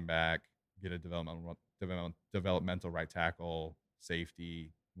running back, get a developmental right tackle,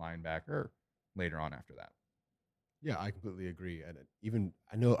 safety, linebacker later on after that. Yeah, I completely agree. And even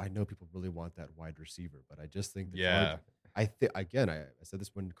I know people really want that wide receiver, but I just think I said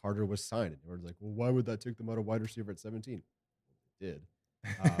this when Carter was signed, and they were like, well, why would that take them out of wide receiver at 17? It did.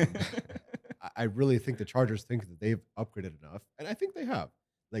 I really think the Chargers think that they've upgraded enough, and I think they have.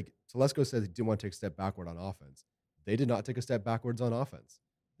 Like Telesco said, he didn't want to take a step backward on offense. They did not take a step backwards on offense.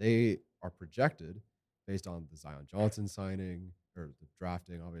 They are projected based on the Zion Johnson signing or the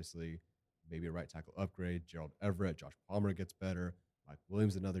drafting, obviously, maybe a right tackle upgrade, Gerald Everett, Josh Palmer gets better, Mike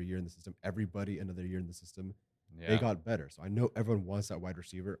Williams another year in the system, everybody another year in the system. Yeah. They got better. So I know everyone wants that wide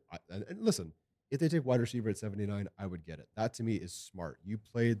receiver. And listen, if they take wide receiver at 79, I would get it. That to me is smart. You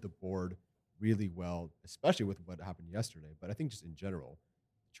played the board really well, especially with what happened yesterday. But I think just in general,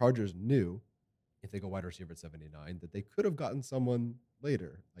 Chargers knew if they go wide receiver at 79 that they could have gotten someone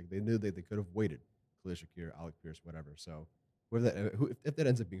later. Like they knew that they could have waited. Khalil Shakir, Alec Pierce, whatever. So if that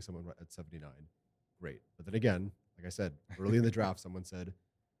ends up being someone at 79, great. But then again, like I said, early in the draft, someone said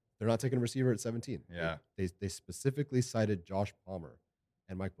they're not taking a receiver at 17. Yeah. They specifically cited Josh Palmer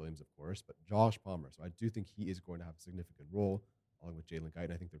and Mike Williams, of course, but Josh Palmer. So I do think he is going to have a significant role along with Jalen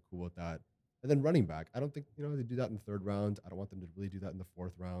Guyton. I think they're cool with that. And then running back, I don't think they do that in the 3rd round. I don't want them to really do that in the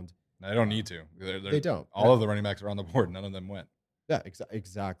 4th round. They don't need to. They don't. All of the running backs are on the board. None of them went. Yeah,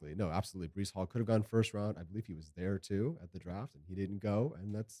 exactly. No, absolutely. Breece Hall could have gone 1st round. I believe he was there too at the draft, and he didn't go,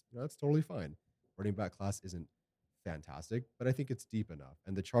 and that's totally fine. Running back class isn't fantastic, but I think it's deep enough.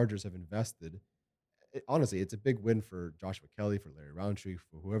 And the Chargers have invested. Honestly, it's a big win for Joshua Kelly, for Larry Roundtree,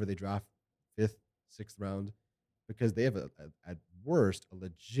 for whoever they draft 5th, 6th round, because they have at worst a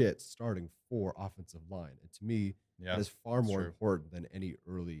legit starting 4 offensive line. And to me, that is far more important than any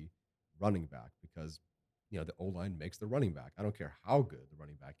early running back, because the O-line makes the running back. I don't care how good the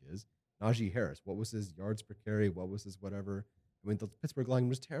running back is. Najee Harris, what was his yards per carry? What was his whatever? I mean, the Pittsburgh line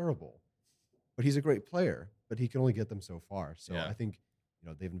was terrible. But he's a great player, but he can only get them so far. So I think,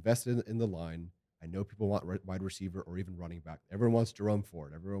 they've invested in the line. I know people want wide receiver or even running back. Everyone wants Jerome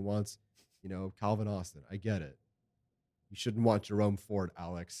Ford. Everyone wants, Calvin Austin. I get it. You shouldn't want Jerome Ford,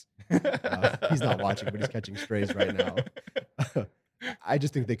 Alex. He's not watching, but he's catching strays right now. I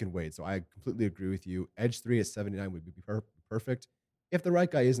just think they can wait. So I completely agree with you. Edge 3 at 79 would be perfect. If the right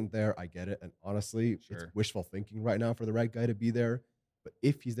guy isn't there, I get it. And honestly, it's wishful thinking right now for the right guy to be there. But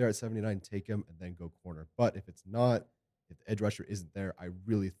if he's there at 79, take him and then go corner. But if it's not, if the edge rusher isn't there, I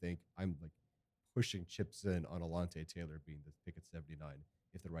really think I'm like pushing chips in on Alontae Taylor being the pick at 79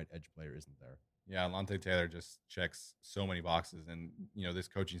 if the right edge player isn't there. Yeah, Alontae Taylor just checks so many boxes. And, this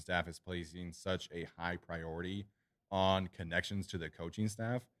coaching staff is placing such a high priority on connections to the coaching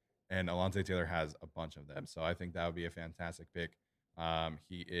staff, and Alontae Taylor has a bunch of them. So I think that would be a fantastic pick.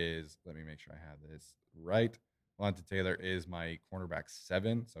 He is, let me make sure I have this right. Alontae Taylor is my cornerback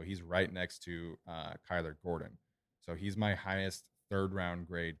 7, so he's right next to Kyler Gordon. So he's my highest third-round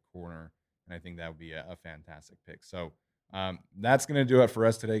grade corner, and I think that would be a fantastic pick. So that's going to do it for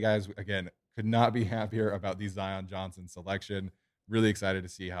us today, guys. Again, could not be happier about the Zion Johnson selection. Really excited to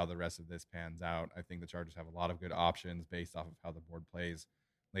see how the rest of this pans out. I think the Chargers have a lot of good options based off of how the board plays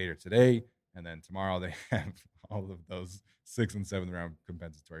later today. And then tomorrow they have all of those 6th and 7th round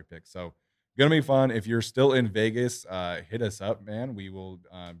compensatory picks. So going to be fun. If you're still in Vegas, hit us up, man. We will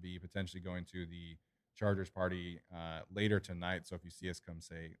be potentially going to the Chargers party later tonight. So if you see us, come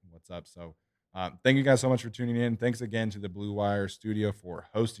say what's up. So thank you guys so much for tuning in. Thanks again to the Blue Wire studio for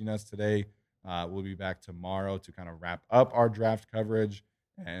hosting us today. We'll be back tomorrow to kind of wrap up our draft coverage,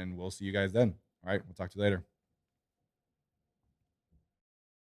 and we'll see you guys then. All right, we'll talk to you later.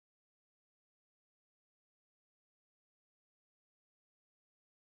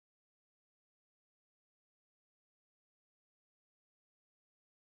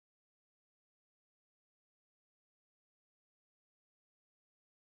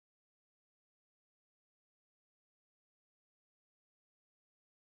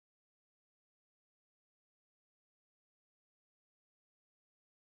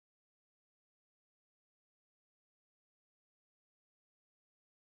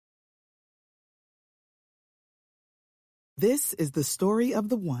 This is the story of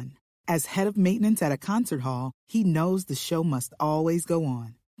the one. As head of maintenance at a concert hall, he knows the show must always go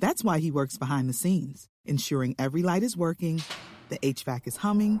on. That's why he works behind the scenes, ensuring every light is working, the HVAC is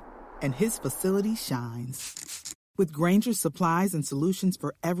humming, and his facility shines. With Grainger's supplies and solutions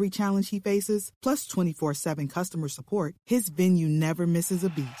for every challenge he faces, plus 24/7 customer support, his venue never misses a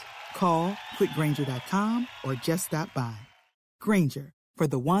beat. Call quickgrainger.com or just stop by. Grainger, for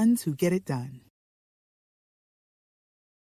the ones who get it done.